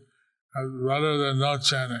offensively, are better than no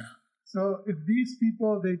chanting. So if these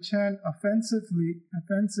people, they chant offensively,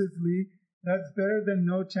 that's better than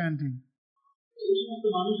no chanting. এই সমস্ত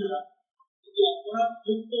মানুষেরা যদি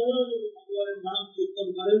অপরাধযুক্ত হয়েও যদি ভগবানের নাম কীর্তন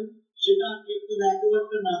করেন, সেটা কীর্তন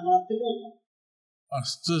একেবারে না করার থেকেও ভালো।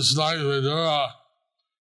 Just like Vidura,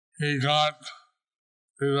 he got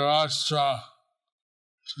Dhritarashtra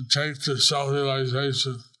to take to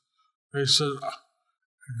self-realization. They should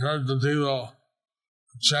encourage the people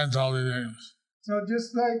to chant holy names. So just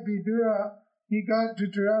like Vidura, he got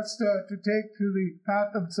Dhritarashtra to take to the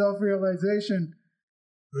path of self-realization.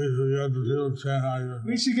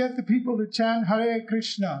 We should get the people to chant Hare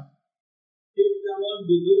Krishna. ঠিক যেমন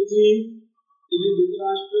বিদুরজি তিনি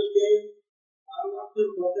ধৃতরাষ্ট্রকে পারমার্থের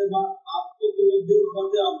পথে বা আত্মোপলব্ধির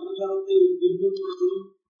পথে অগ্রসর হতে উদ্বুদ্ধ করেছিলেন,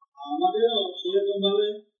 আমাদেরও সেরকম ভাবে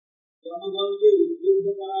জনগণকে উদ্বুদ্ধ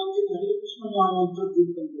করা উচিত হরে কৃষ্ণ মহামন্ত্র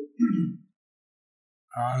কীর্তন করতে।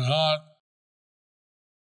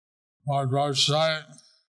 My website,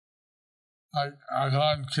 I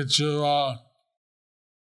can't get you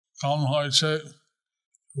come হয়েছে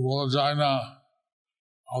বলা যায় না,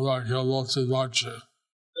 আবার কেউ বলতে পারছে।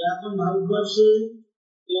 এখন ভারতবর্ষে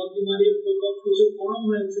অতিমারির প্রকোপ কিছু কম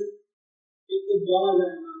হয়েছে, কিন্তু বলা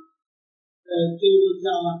যায় না, কেউ বলছে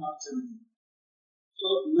আমার পারছে না। So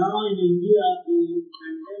now in India the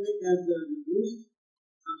pandemic has reduced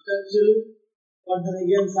substantially, but then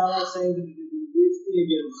again some are saying that it is increasing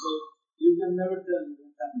again, so you can never tell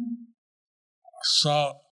what's happening. So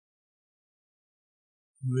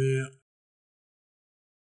the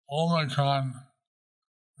Omicron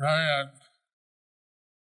variant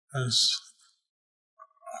is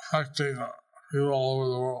affecting people all over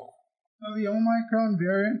the world. So the Omicron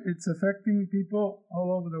variant, it's affecting people all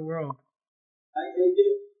over the world. এই যে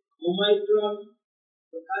ওমাইক্রন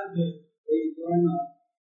প্রকারভেদ, এই corona,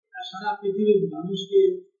 এটা সারা পৃথিবীর মানুষকে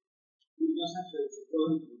দুর্দশা ফেলছে,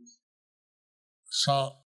 প্রভাবিত করছে। So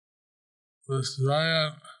this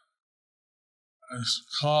variant It's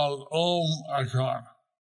called Om icon.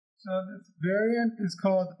 So this variant is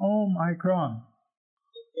called Om icon.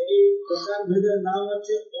 এই প্রকারভেদের নাম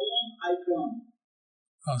হচ্ছে ওম আইক্রন।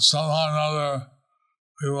 Somehow or another,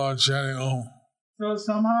 people are chanting Om. So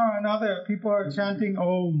somehow or another, people are chanting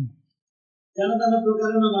Om. যেন তেন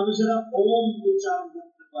প্রকারের মানুষেরা ওম উচ্চারণ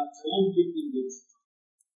করতে পারছে, ওম কীর্তন করছে।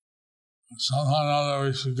 Somehow or another,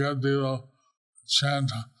 we should get people to chant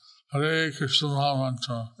Hare Krishna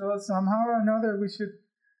Mahamantra. So somehow or another, we should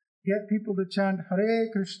get people to chant Hare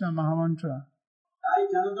Krishna Mahamantra. তাই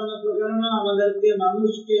যেন তেন প্রকারের আমাদেরকে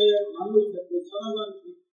মানুষদেরকে জনগণকে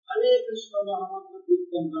হরে কৃষ্ণ মহামন্ত্র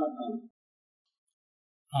কীর্তন করা হবে।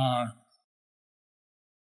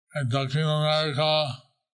 In Dakhin America,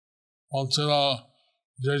 Altila,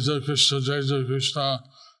 Jeju Krishna, Jeju Krishna,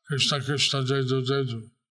 Krishna Krishna, Jeju Jeju.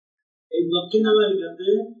 এই দক্ষিণ আমেরিকাতে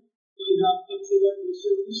এই জাপ করছে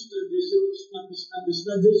Krishna Krishna Krishna Krishna Krishna Krishna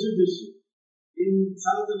যেসু যেসু। In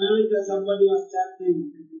South America, somebody was chanting.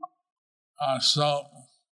 So,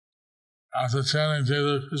 after chanting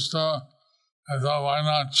Jeju Krishna, I thought, why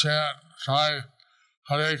not try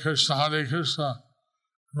Hare Krishna, Hare Krishna?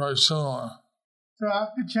 Very similar. So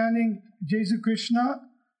after chanting Jesu Krishna,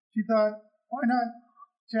 she thought, why not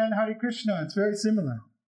chant Hare Krishna? It's very similar.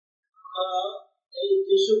 এই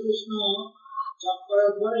যিশু কৃষ্ণ জপ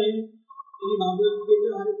করার পরে তিনি ভাবলেন যে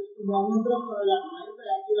হরে কৃষ্ণ মহামন্ত্র করা যাবে না, এটা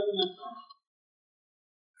একই রকম একটা।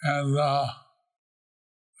 And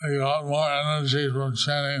they got more energy from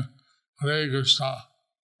chanting Hare Krishna.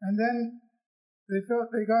 And then they felt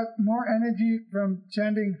they got more energy from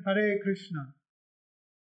chanting Hare Krishna.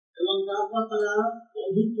 এবং তারপর তারা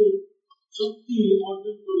অধিক শক্তি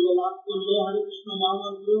অর্জন করলো, লাভ করলো হরে কৃষ্ণ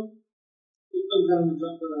মহামন্ত্র কীর্তন করার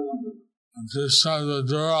জপ করার মাধ্যমে। This time the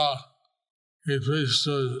Dura, he preached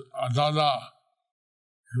to Adada,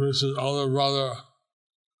 he preached his older brother,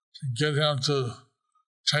 to get him to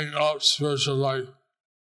take up spiritual life.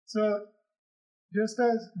 So just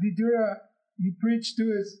as Vidura, he preached to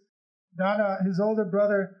his Dada, his older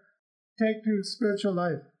brother, take to spiritual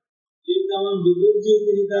life. যেমন বিদুরজি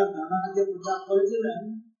তিনি তার দাদাকে প্রচার করেছিলেন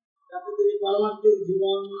যাতে তিনি পারমার্থিক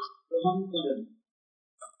জীবন গ্রহণ করেন।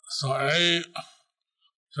 So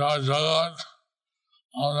Jagat,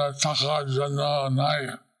 আমরা থাকার জন্য নাই,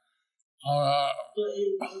 আমরা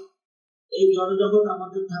এই জড়জগৎ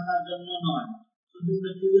আমাদের থাকার জন্য নয়। So this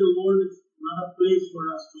material world is not a place for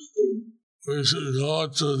us to stay. We should go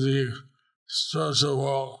to the spiritual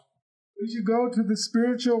world. We should go to the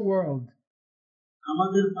spiritual world.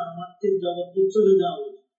 আমাদের পারমার্থিক জগতে চলে যাওয়া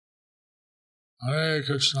উচিত। Hare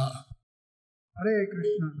Krishna. Hare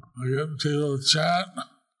Krishna. We get people to chant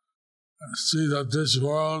and see that this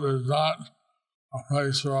world is not a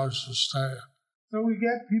place for us to stay. So we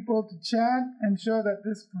get people to chant and show that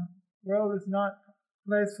this world is not a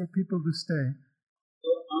place for people to stay.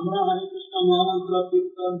 তো আমরা হরে কৃষ্ণ মহামন্ত্র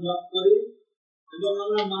কীর্তন জপ করি এবং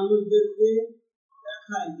আমরা মানুষদেরকে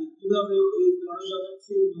দেখাই যে কিভাবে এই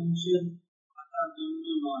জড়জগৎকে মানুষের থাকার জন্য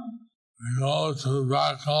নয়। We go to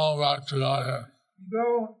back home, back to Godhead. We go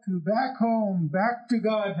to back home, back to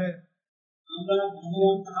Godhead. আমরা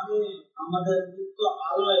ভগবান ধামে আমাদের নিত্য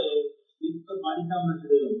আলয়ে নিত্য বাড়িতে আমরা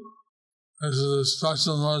ফিরে যাব। This is a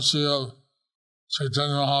special mercy of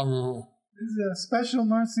Chaitanya Mahaprabhu. This is a special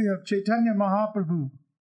mercy of Chaitanya Mahaprabhu.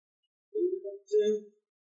 এই হচ্ছে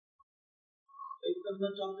চৈতন্য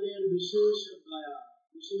চন্দ্রের বিশেষ দয়া,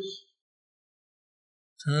 বিশেষ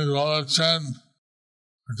তিনি বলেছেন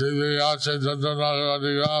পৃথিবী আছে যতদিন সবাই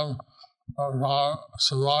হবে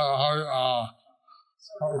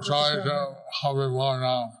আমার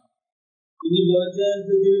নাম। তিনি বলেছেন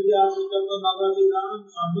পৃথিবীতে আছে যত নগরী গ্রাম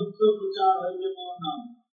সর্বত্র প্রচার হইবে মোর নাম।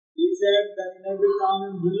 He said that in every town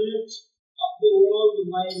and village of the world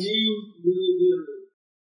my name will be heard.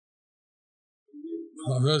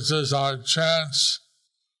 So this is our chance.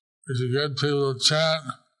 We should get people to chant.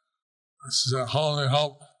 This is our only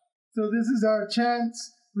hope. So this is our chance.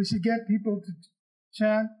 We should get people to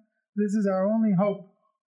chant. This is our only hope.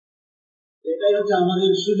 এটাই হচ্ছে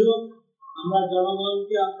আমাদের সুযোগ। আমরা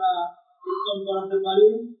জনগণকে আমরা কীর্তন করাতে পারি,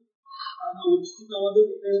 আমরা উচিত আমাদের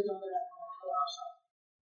এটাই হচ্ছে আমাদের একমাত্র আশা।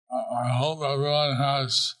 I hope everyone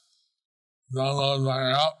has downloaded my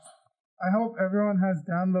app. I hope everyone has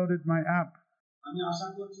downloaded my app. আমি আশা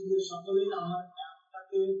করছি যে সকলেই আমার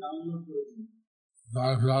অ্যাপটাকে ডাউনলোড করেছেন।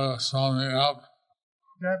 Bhagavatam Swami app.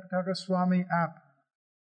 Jayapataka Swami app.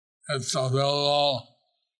 It's available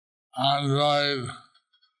Android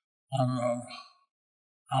and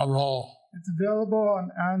Apple. It's available on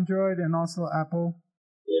Android and also Apple.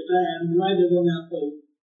 এটা Android এবং Apple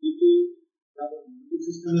দুটি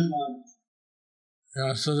সিস্টেমে পাওয়া যাচ্ছে।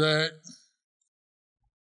 Yesterday,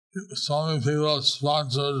 so many people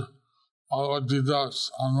sponsored Bhagavad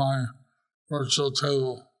on my virtual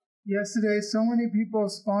table. Yesterday, so many people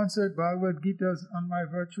sponsored Bhagavad Gitas on my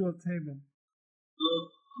virtual table. তো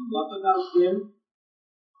গতকালকে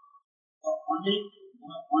অনেক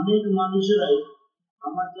অনেক মানুষেরাই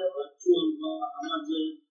আমার যে ভার্চুয়াল বা আমার যে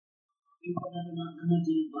ইন্টারনেটের মাধ্যমে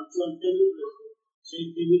যে ভার্চুয়াল টেবিল রয়েছে সেই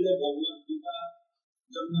টেবিলে ভগবত গীতার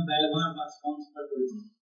জন্য ব্যবহার বা স্পন্সর করেছে।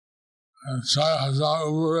 6,000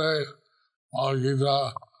 উপরে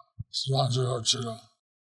Bhagavad sponsor হচ্ছিল।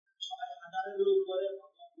 6,000-এর উপরে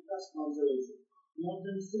ভগবত গীতা স্পন্সর হয়েছে। More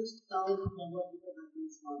than 6,000 Bhagavad Gita have been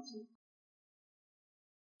sponsored.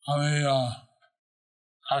 আমি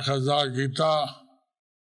 1,000 গীতা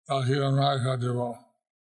দক্ষিণ আমেরিকা দেব।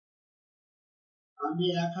 আমি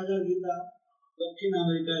 1,000 গীতা দক্ষিণ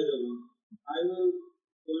আমেরিকায় দেব। I will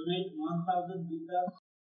donate 1,000 Gita.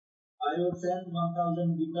 I will send 1,000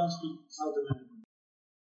 Gitas to South America.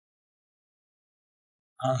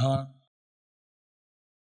 এখন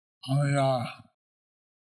আমি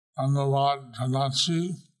ধন্যবাদ জানাচ্ছি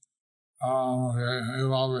আমাকে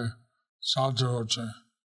এইভাবে সাহায্য করছে।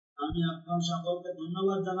 আমি আপনার সকলকে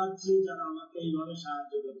ধন্যবাদ জানাচ্ছি যারা আমাকে এইভাবে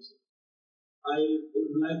সাহায্য করেছে। I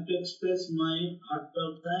would like to express my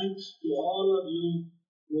heartfelt thanks to all of you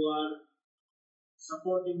who are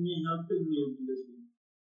supporting me, helping me in this way.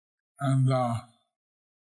 And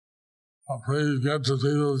please get the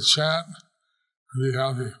people to chant and be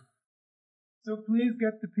happy. So please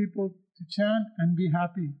get the people to chant and be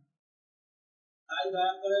happy. তাই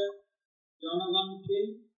দয়া করে জনগণকে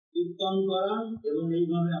কীর্তন করান এবং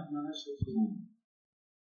এইভাবে আপনারা সুখী হন।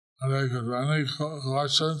 Hare Krishna. Any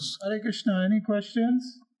questions? Hare Krishna, any questions?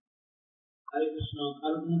 হরে কৃষ্ণ,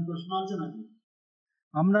 কারো কোনো প্রশ্ন আছে নাকি?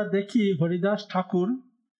 আমরা দেখি হরিদাস ঠাকুর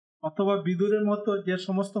অথবা বিদুরের মতো যে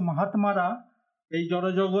সমস্ত মহাত্মারা এই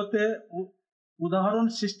জড়জগতে উদাহরণ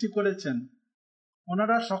সৃষ্টি করেছেন,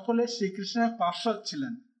 ওনারা সকলে শ্রীকৃষ্ণের পার্শ্বদ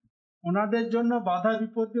ছিলেন। ওনাদের জন্য বাধা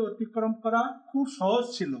বিপত্তি অতিক্রম করা খুব সহজ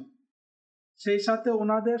ছিল। সেই সাথে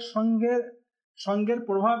ওনাদের সঙ্গের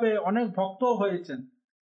প্রভাবে অনেক ভক্তও হয়েছেন।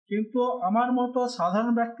 কিন্তু আমার মতো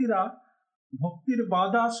সাধারণ ব্যক্তিরা ভক্তির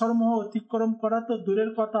বাধা সমূহ অতিক্রম করা তো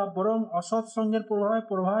দূরের কথা, বরং অসৎ সঙ্গের প্রভাবে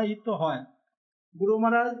প্রবাহিত হয়। গুরু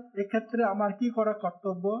মহারাজ, এক্ষেত্রে আমার কি করা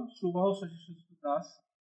কর্তব্য? সুবাহ Shashi Das,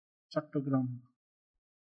 Chittagong.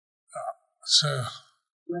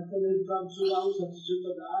 Question is from Subhahu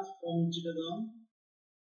Satyajita Das from Chittagong.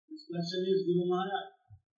 This question is, Guru Maharaj,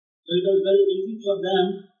 so it was very easy for them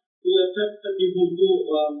to affect the people to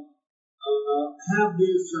have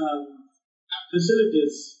these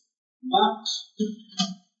facilities, but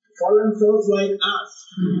fallen souls like us,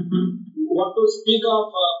 what to speak of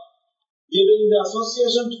giving the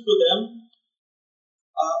association to them,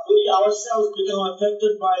 we ourselves become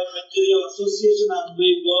affected by material association and we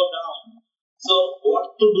go down. So what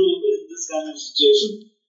to do in this kind of situation?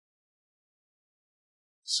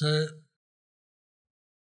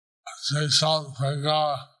 Say South Africa,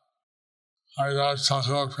 Haridas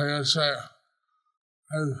Thakur পেয়েছে,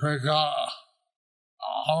 Africa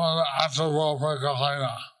আমাদের এত বড় পরীক্ষা হয়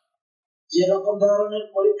না। যেরকম ধরনের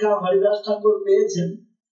পরীক্ষা হরিদাস ঠাকুর পেয়েছেন,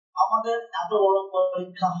 আমাদের এত বড়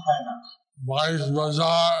পরীক্ষা হয় না। Wise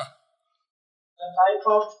Bazaar, The type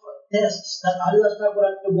of tests that Haridas Thakur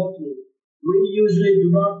had to go through, we usually do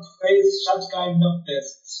not face such kind of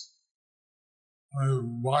tests.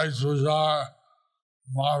 Wise Bazaar,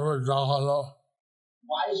 মারপিট দেওয়া হলো।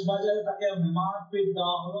 Wise বাজারে তাকে মারপিট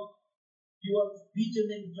দেওয়া হলো। He was beaten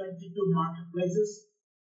in 22 marketplaces.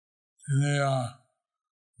 তিনি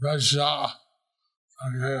ব্যবসা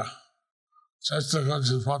তাকে চেষ্টা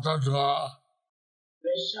করছে পতন করা।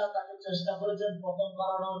 বেশ্যা তাকে চেষ্টা করেছেন পতন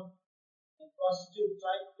করানোর। The prostitute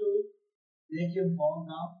tried to make him fall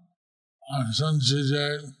down. শুনছি যে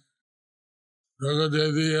দুর্গা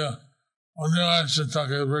দেবী উনিও এসে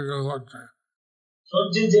তাকে পরীক্ষা করতে।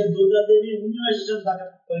 শুনছি যে দুর্গা দেবী উনিও এসেছেন তাকে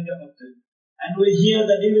পরীক্ষা করতে। And we hear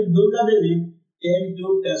that even Durga Devi came to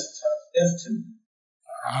test him.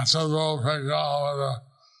 এত বড় পরীক্ষা আমাদের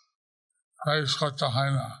ফেস করতে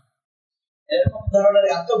হয় না। এরকম ধরনের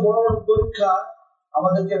এত বড় বড় পরীক্ষা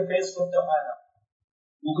আমাদেরকে ফেস করতে হয় না,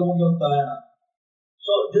 মুখোমুখি হতে হয় না।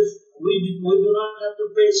 So this we do not have to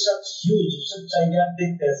face such huge, such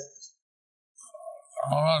gigantic tests.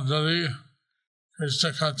 আমরা যদি চেষ্টা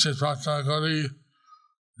করছি প্রার্থনা করি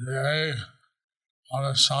যে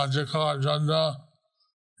আমাদের সাহায্য করার জন্য,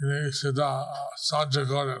 তিনি সেটা সাহায্য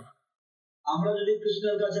করেন। আমরা যদি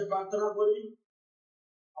কৃষ্ণের কাছে প্রার্থনা করি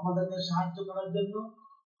আমাদেরকে সাহায্য করার জন্য,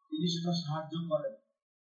 তিনি সেটা সাহায্য করেন।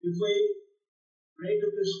 If we pray to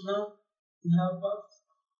Krishna to help us,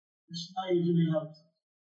 Krishna usually helps us.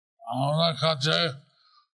 আমার কাছে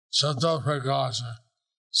Sita Prakasha.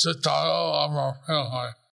 Sitaro Amar Philhai.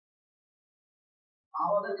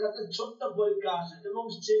 আমাদের কাছে ছোট্ট পরীক্ষা আসে এবং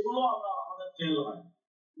সেগুলো আমরা আমাদের ফেল হয়।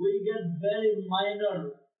 We get very minor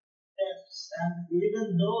tests and even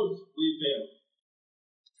those we fail.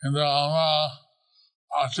 And আমরা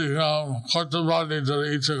অতিক্রম করতে পারি যদি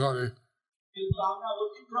ইচ্ছে করি। কিন্তু আমরা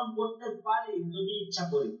অতিক্রম করতে পারি যদি ইচ্ছা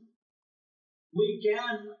করি। We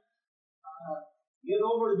can get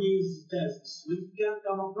over these tests. We can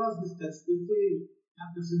come across these tests if we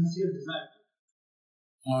have the sincere desire.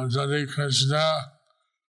 যদি কৃষ্ণ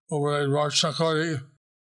উপরে ভরসা করি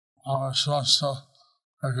আমরা সমস্ত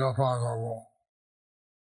পার করবো।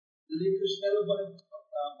 যদি কৃষ্ণের উপরে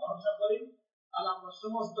ভরসা করি তাহলে আমরা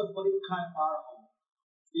সমস্ত পরীক্ষায় পার হব।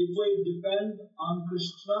 If we depend on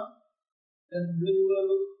Krishna, then we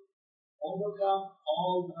will overcome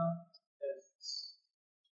all the tests.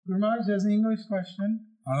 Guru Maharaj has an English question.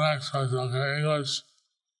 Next question, okay, English.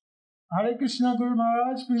 Hare Krishna, Guru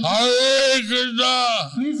Maharaj. Hare Krishna!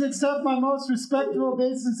 Please accept my most respectful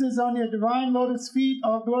obeisances on your divine lotus feet.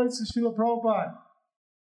 All glories to Srila Prabhupada.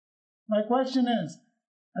 My question is,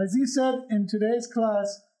 as you said in today's class,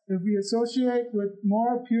 if we associate with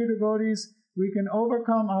more pure devotees, we can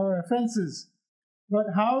overcome our offenses. But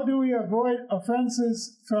how do we avoid offenses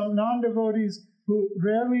from non-devotees who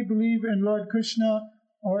rarely believe in Lord Krishna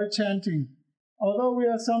or chanting? Although we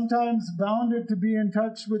are sometimes bounded to be in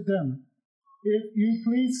touch with them. If you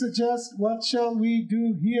please suggest, what shall we do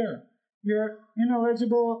here? Your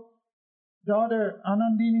ineligible daughter,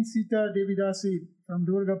 Anandini Sita Devidasi from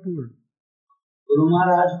Durgapur. গুরু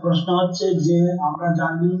মহারাজ প্রশ্ন হচ্ছে যে আমরা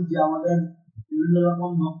জানি যে আমাদের বিভিন্ন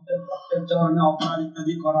রকম ভক্তের চরণে অপরাধ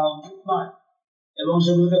ইত্যাদি করা উচিত নয় এবং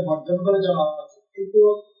সেগুলোকে বর্জন করে চলা উচিত, কিন্তু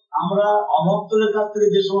আমরা অভক্তদের কাছ থেকে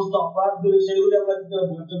যে সমস্ত অপরাধগুলি সেগুলি আমরা কি করে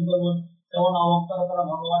বর্জন করবো? যেমন অভক্তরা তারা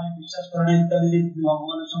ভগবানের বিশ্বাস করে না ইত্যাদি,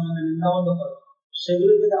 ভগবানের সম্বন্ধে নিন্দাবন্ধ করে,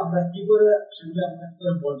 সেগুলি থেকে আমরা কি করে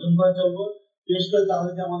বর্জন করে চলবো? বিশেষ করে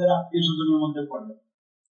তাদেরকে আমাদের আত্মীয় স্বজনের মধ্যে পড়ে।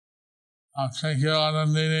 Thank you,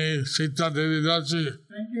 Anandini Sita Devidasi.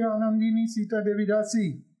 Thank you, Anandini Sita Devidasi.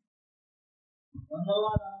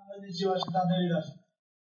 ধন্যবাদ Anandi Shiba Sita দেবীদাসী।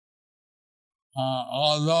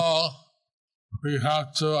 Although we have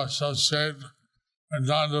to associate with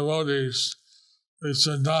non-devotees, we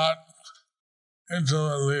should not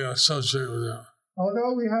intimately associate with them.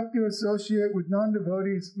 Although we have to associate with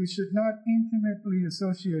non-devotees, we should not intimately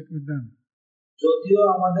associate with them. যদিও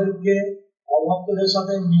আমাদেরকে অভক্তদের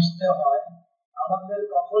সাথে মিশতে হয়, আমাদের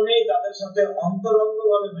কখনোই তাদের সাথে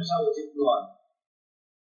অন্তরঙ্গভাবে মেশা উচিত নয়।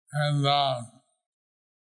 And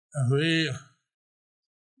if we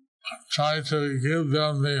try to give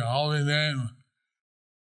them the holy name,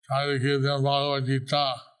 try to give them Bhagavad Gita,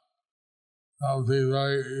 that will be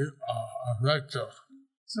very effective.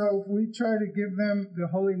 So if we try to give them the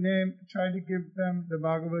holy name, try to give them the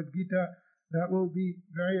Bhagavad Gita, that will be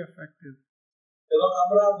very effective. এবং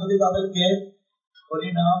আমরা যদি তাদেরকে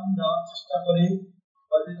হরিনাম দেওয়ার চেষ্টা করি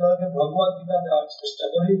বা যদি তাদেরকে ভগবদ গীতা দেওয়ার চেষ্টা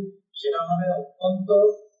করি, সেটা হবে অত্যন্ত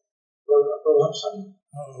প্রভাবশালী।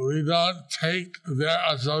 We don't take their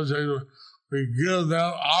association, we give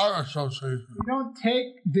them our association. We don't take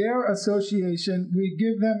their association, we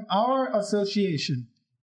give them our association.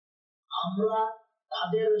 আমরা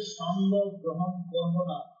তাদের সঙ্গ গ্রহণ করব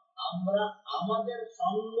না, আমরা আমাদের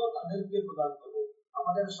সঙ্গ তাদেরকে প্রদান করব,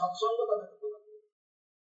 আমাদের সৎসঙ্গ তাদেরকে প্রদান করব।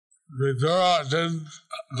 Vidura didn't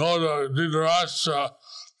go to Dhritarashtra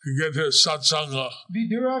to get his satsanga.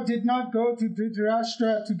 Vidura did not go to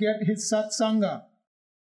Dhritarashtra to get his satsanga.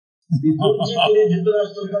 He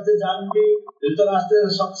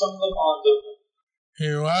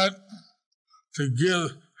went to give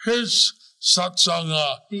his satsanga.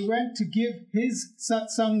 He went to give his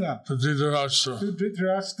satsanga to Dhritarashtra. To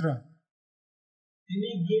Dhritarashtra. তিনি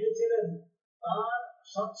গিয়েছিলেন তার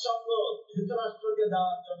সৎসঙ্গ ধৃতরাষ্ট্রকে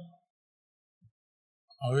দেওয়ার জন্য।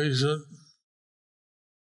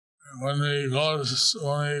 When we go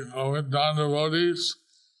with non-devotees,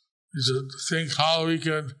 we should think how we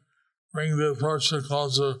can bring the person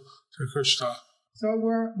closer to Krishna. So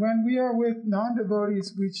when we are with non-devotees,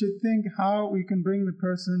 we should think how we can bring the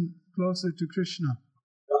person closer to Krishna.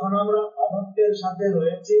 যখন আমরা অভক্তের সাথে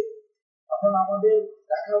রয়েছি, তখন আমাদের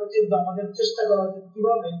দেখা উচিত, আমাদের চেষ্টা করা উচিত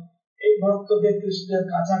কিভাবে এই ভক্তকে কৃষ্ণের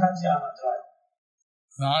কাছাকাছি আনা যায়।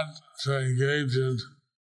 Not to engage in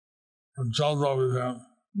prajalpa with them.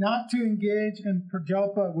 Not to engage in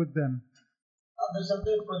prajalpa with them. তাদের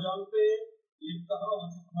সাথে প্রজল্পে লিপ্ত হওয়া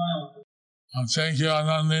উচিত নয়। Thank you,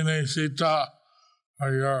 Anandini Sita, for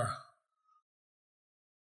your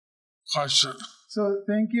question. So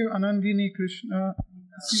thank you, Anandini Krishna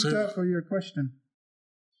Sita, for your question.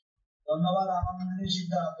 ধন্যবাদ আনন্দিনী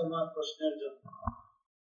সিদ্ধা তোমার প্রশ্নের জন্য।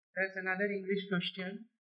 There's another English question.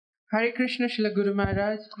 Hare Krishna Srila Guru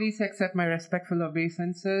Maharaj, please accept my respectful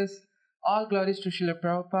obeisances. All glories to Srila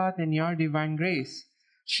Prabhupada and your divine grace.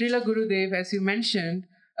 Srila Gurudev, as you mentioned,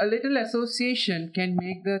 a little association can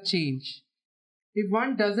make the change. If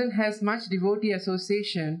one doesn't has much devotee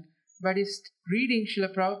association, but is reading Srila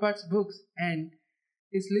Prabhupada's books and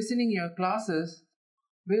is listening your classes,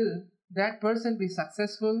 will that person be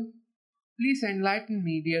successful? Please enlighten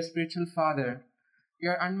me, dear spiritual father.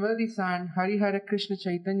 Your unworthy son, Harihara Krishna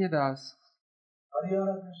Chaitanya Das. Harihar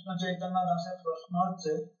Krishna Chaitanya দাসের প্রশ্ন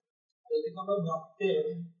হচ্ছে, যদি কোনো ভক্তের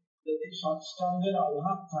যদি সৎসঙ্গের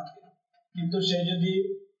অভাব থাকে, কিন্তু সে যদি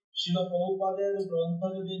শিল প্রভুপাদের গ্রন্থ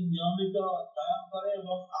যদি নিয়মিত অধ্যয়ন করে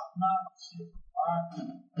এবং আপনার পাঠ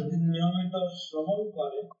যদি নিয়মিত শ্রবণ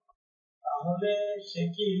করে, তাহলে সে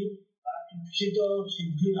কি তার ইচ্ছিত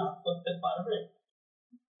সিদ্ধি লাভ করতে পারবে?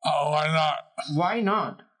 Oh, why not? Why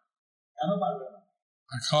not? কেন পারবে না?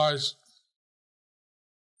 Because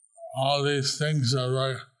all these things are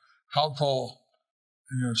very helpful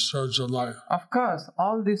in your spiritual life. Of course,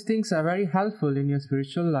 all these things are very helpful in your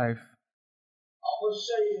spiritual life.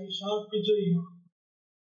 অবশ্যই এই সব কিছুই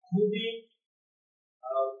খুবই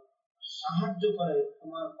সাহায্য করে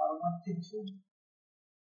তোমার পারমার্থিক জীবনে।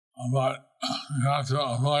 But you have to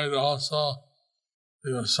avoid also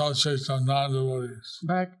the association of non-devotees.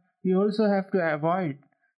 But you also have to avoid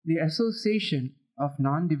the association of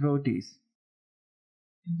non-devotees.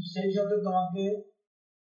 কিন্তু সেই সাথে তোমাকে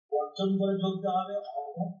বর্জন করে চলতে হবে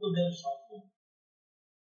অভক্তদের সঙ্গ।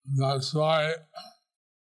 That's why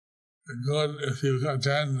it's good if you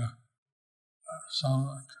attend some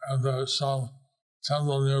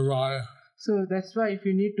temple nearby. So that's why if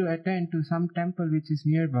you need to attend to some temple which is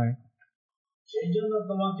nearby, সেই জন্য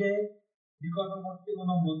তোমাকে নিকটবর্তী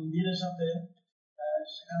কোনো মন্দিরের সাথে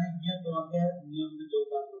সেখানে গিয়ে তোমাকে নিয়মিত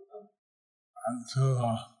যোগদান করতে হবে। And to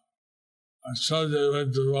associate with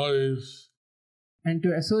devotees. And to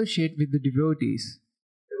associate with the devotees.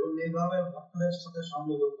 এবং এইভাবে ভক্তদের সাথে সঙ্গ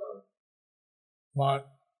করতে হবে। But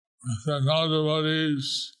if there are no devotees,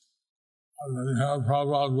 then you have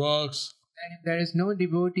Prabhupada books. And if there is no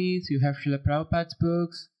devotees, you have Srila Prabhupada's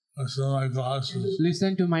books. Listen to my classes.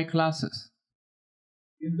 Listen to my classes.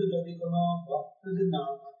 কিন্তু যদি কোনো ভক্ত যদি না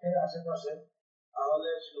থাকে আশেপাশে, তাহলে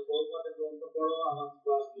শিল প্রভুপাদের গ্রন্থ পড়ো, আমার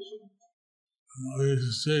ক্লাস শুনো। We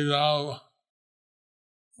see now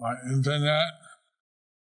by internet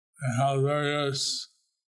and how various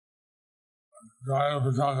Jaya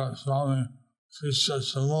Pataka Swami Sishya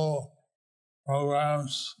Samoa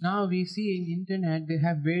programs. Now we see in internet they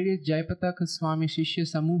have various Jayapataka Swami Shishya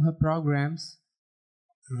Samuha programs.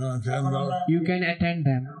 You can attend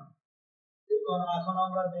them. এখন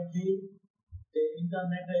আমরা দেখি যে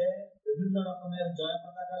ইন্টারনেটে বিভিন্ন রকমের জয়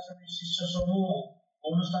পতাকা স্বামী শিষ্য সমূহ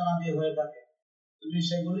অনুষ্ঠান আদি হয়ে থাকে, তুমি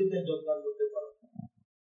সেগুলিতে যোগদান করতে পারো।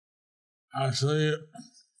 Actually,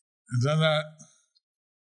 internet,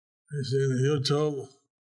 you see the YouTube,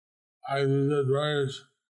 I visit various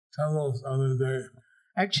temples every day.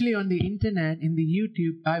 Actually, on the internet, in the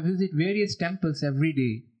YouTube, I visit various temples every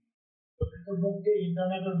day.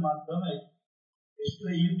 ইন্টারনেটের মাধ্যমে,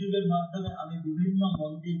 ইউটিউবের মাধ্যমে আমি বিভিন্ন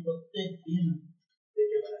মন্দির প্রত্যেক দিন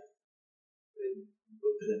দেখে বেড়াই।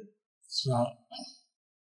 So,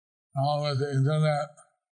 now with the internet,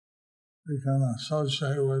 we can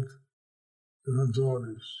associate with different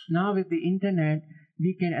devotees. Now with the internet,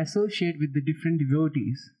 we can associate with the different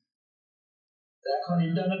devotees. এখন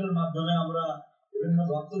ইন্টারনেটের মাধ্যমে আমরা বিভিন্ন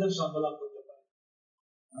ভক্তদের সঙ্গ লাভ করতে পারি।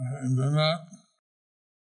 Internet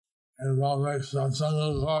involves like satsanga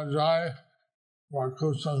kar jai or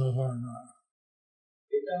kutsanga kar jai.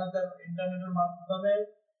 ইন্টারনেটের মাধ্যমে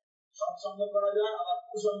সৎসঙ্গ করা যায়, আবার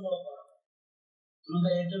কুসঙ্গ করা যায়। Through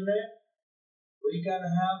the internet, we can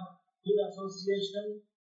have good association,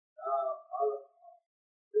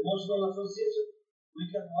 emotional association. We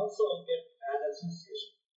can also get bad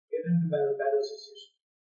association, get into bad association.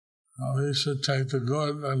 We should take the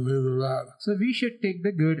good and leave the bad. So we should take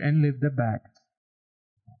the good and leave the bad.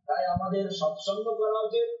 তাই আমাদের সৎসঙ্গ করা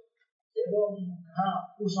উচিত এবং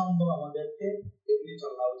কুসঙ্গ আমাদেরকে এড়িয়ে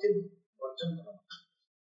চলা উচিত, বর্জন করা উচিত।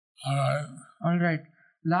 All right.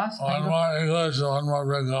 Last one more English and one more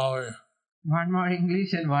Bengali. One more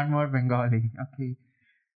English and one more Bengali. Okay.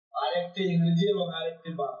 আরেকটি ইংরেজি এবং আরেকটি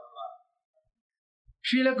Bangla.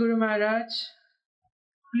 Srila Guru Maharaj,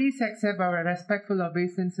 please accept our respectful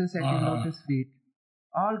obeisances at your lotus feet.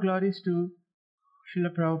 All glories to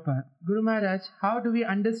Srila Prabhupada. Guru Maharaj, how do we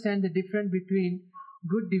understand the difference between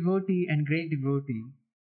good devotee and great devotee?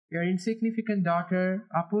 Your insignificant daughter,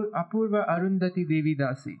 Apurva Arundhati Devi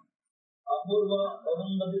Dasi. অপূর্ব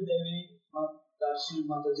অরুন্ধতী দেবী দাসী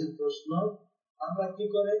মাতাজির প্রশ্ন, আমরা কি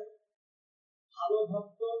করে ভালো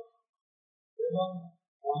ভক্ত এবং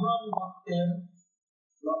মহান ভক্তের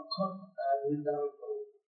লক্ষণ নির্ধারণ করব?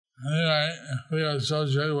 Anyway, if we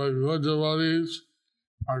associate with good devotees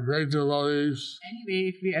or great devotees, Anyway,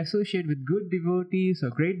 if we associate with good devotees or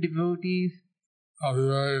great devotees, I'll be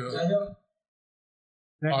very যাই হোক,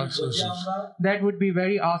 that, যদি auspicious. আমরা that would be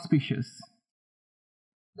very auspicious.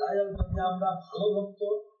 যাই হোক, যদি আমরা ভালো ভক্ত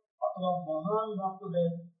অথবা মহান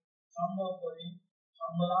ভক্তদের সঙ্গ করি,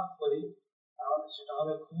 সঙ্গ লাভ করি, তাহলে সেটা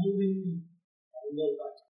হবে খুবই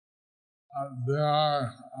মঙ্গলকারী। There are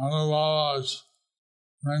anubhavas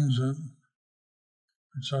mentioned,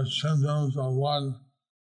 which are symptoms of one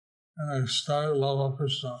in ecstatic love of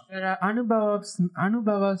Krishna. There are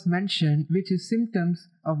anubhavas mentioned, which is symptoms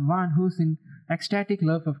of one who's in ecstatic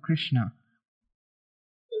love of Krishna.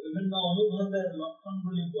 বিভিন্ন অনুভবের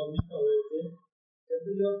লক্ষণগুলি বর্ণিত হয়েছে,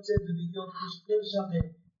 সেগুলি হচ্ছে যদি কেউ কৃষ্ণের সাথে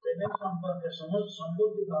প্রেমের সম্পর্কে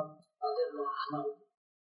সম্পর্কিত হন, তাদের লক্ষণ।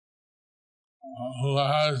 Who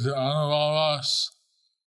has the anubhavas,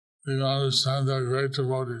 we can understand they're great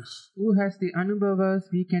devotees. Who has the anubhavas,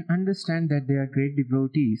 we can understand that they are great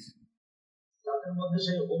devotees. তাদের মধ্যে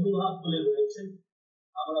সেই অনুভবগুলি রয়েছে,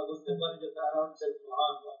 আমরা বুঝতে পারি যে তারা হচ্ছে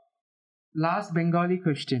মহান ভক্ত। Last Bengali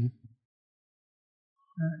question.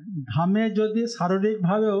 ধামে যদি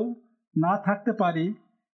শারীরিকভাবেও না থাকতে পারি,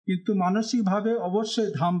 কিন্তু মানসিকভাবে অবশ্যই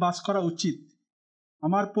ধাম বাস করা উচিত।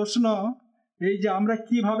 আমার প্রশ্ন এই যে আমরা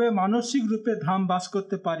কিভাবে মানসিক রূপে ধাম বাস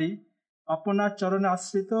করতে পারি? আপনার চরণে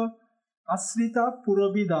আশ্রিতা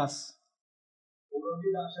পুরবী দাস। পুরবী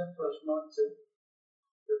দাসের প্রশ্ন হচ্ছে,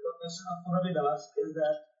 the question of Puravi Das is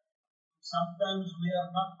that sometimes we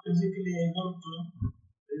are not physically able to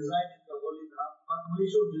reside in the holy dham, but we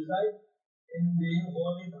should reside in the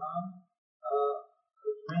holy dham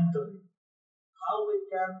mentally. How we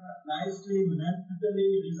can nicely mentally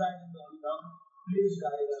reside in the holy dham? Please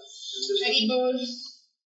guide us in this.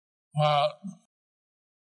 Well,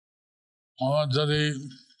 আমরা যদি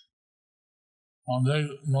আমাদের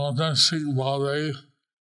মানসিকভাবে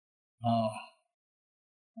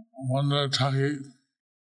মন্দিরে থাকি,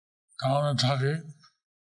 টাউনে থাকি,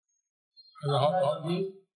 আমরা যদি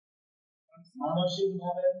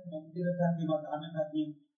মানসিকভাবে মন্দিরে থাকি বা ধামে থাকি,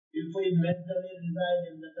 if we mentally reside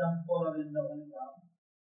in the temple or in the holy dham,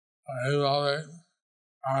 এইভাবে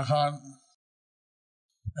এখন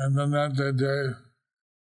ইন্টারনেটে যে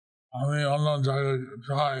আমি অন্য জায়গায়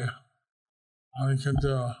যাই, আমি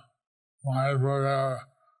কিন্তু মায়াপুরে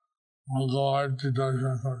ভগবতী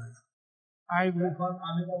দর্শন করি। আমি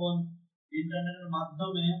তখন ইন্টারনেটের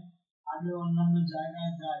মাধ্যমে আমি অন্যান্য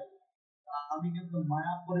জায়গায় যাই, আমি কিন্তু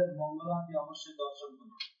মায়াপুরের মঙ্গলাকে অবশ্যই দর্শন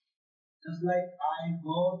করি। Just like I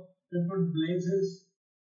go different places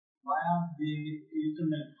via the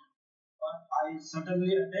internet, but I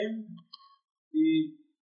certainly attend the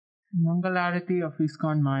Mangalarati of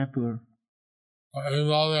ISKCON Mayapur.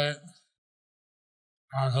 এইভাবে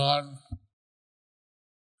এখন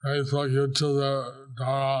Facebook, YouTube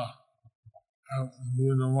দ্বারা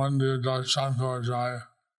বিভিন্ন মন্দির দর্শন করা যায়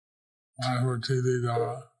মায়াপুর টিভি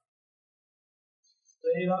দ্বারা। তো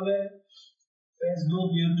এইভাবে ফেসবুক,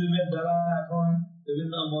 ইউটিউবের দ্বারা এখন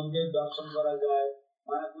বিভিন্ন মন্দির দর্শন করা যায়,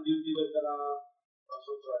 মায়াপুর ইউটিউবের দ্বারা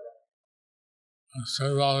দর্শন করা যায়।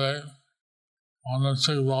 সেভাবে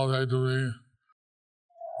মানসিকভাবে তুমি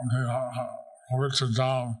হচ্ছে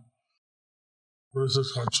দাম বুঝতে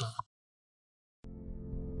পারছো।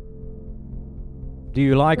 Do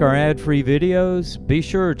you like our ad-free videos? Be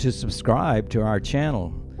sure to subscribe to our channel.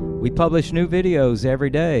 We publish new videos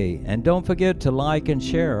every day, and don't forget to like and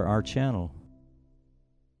share our channel.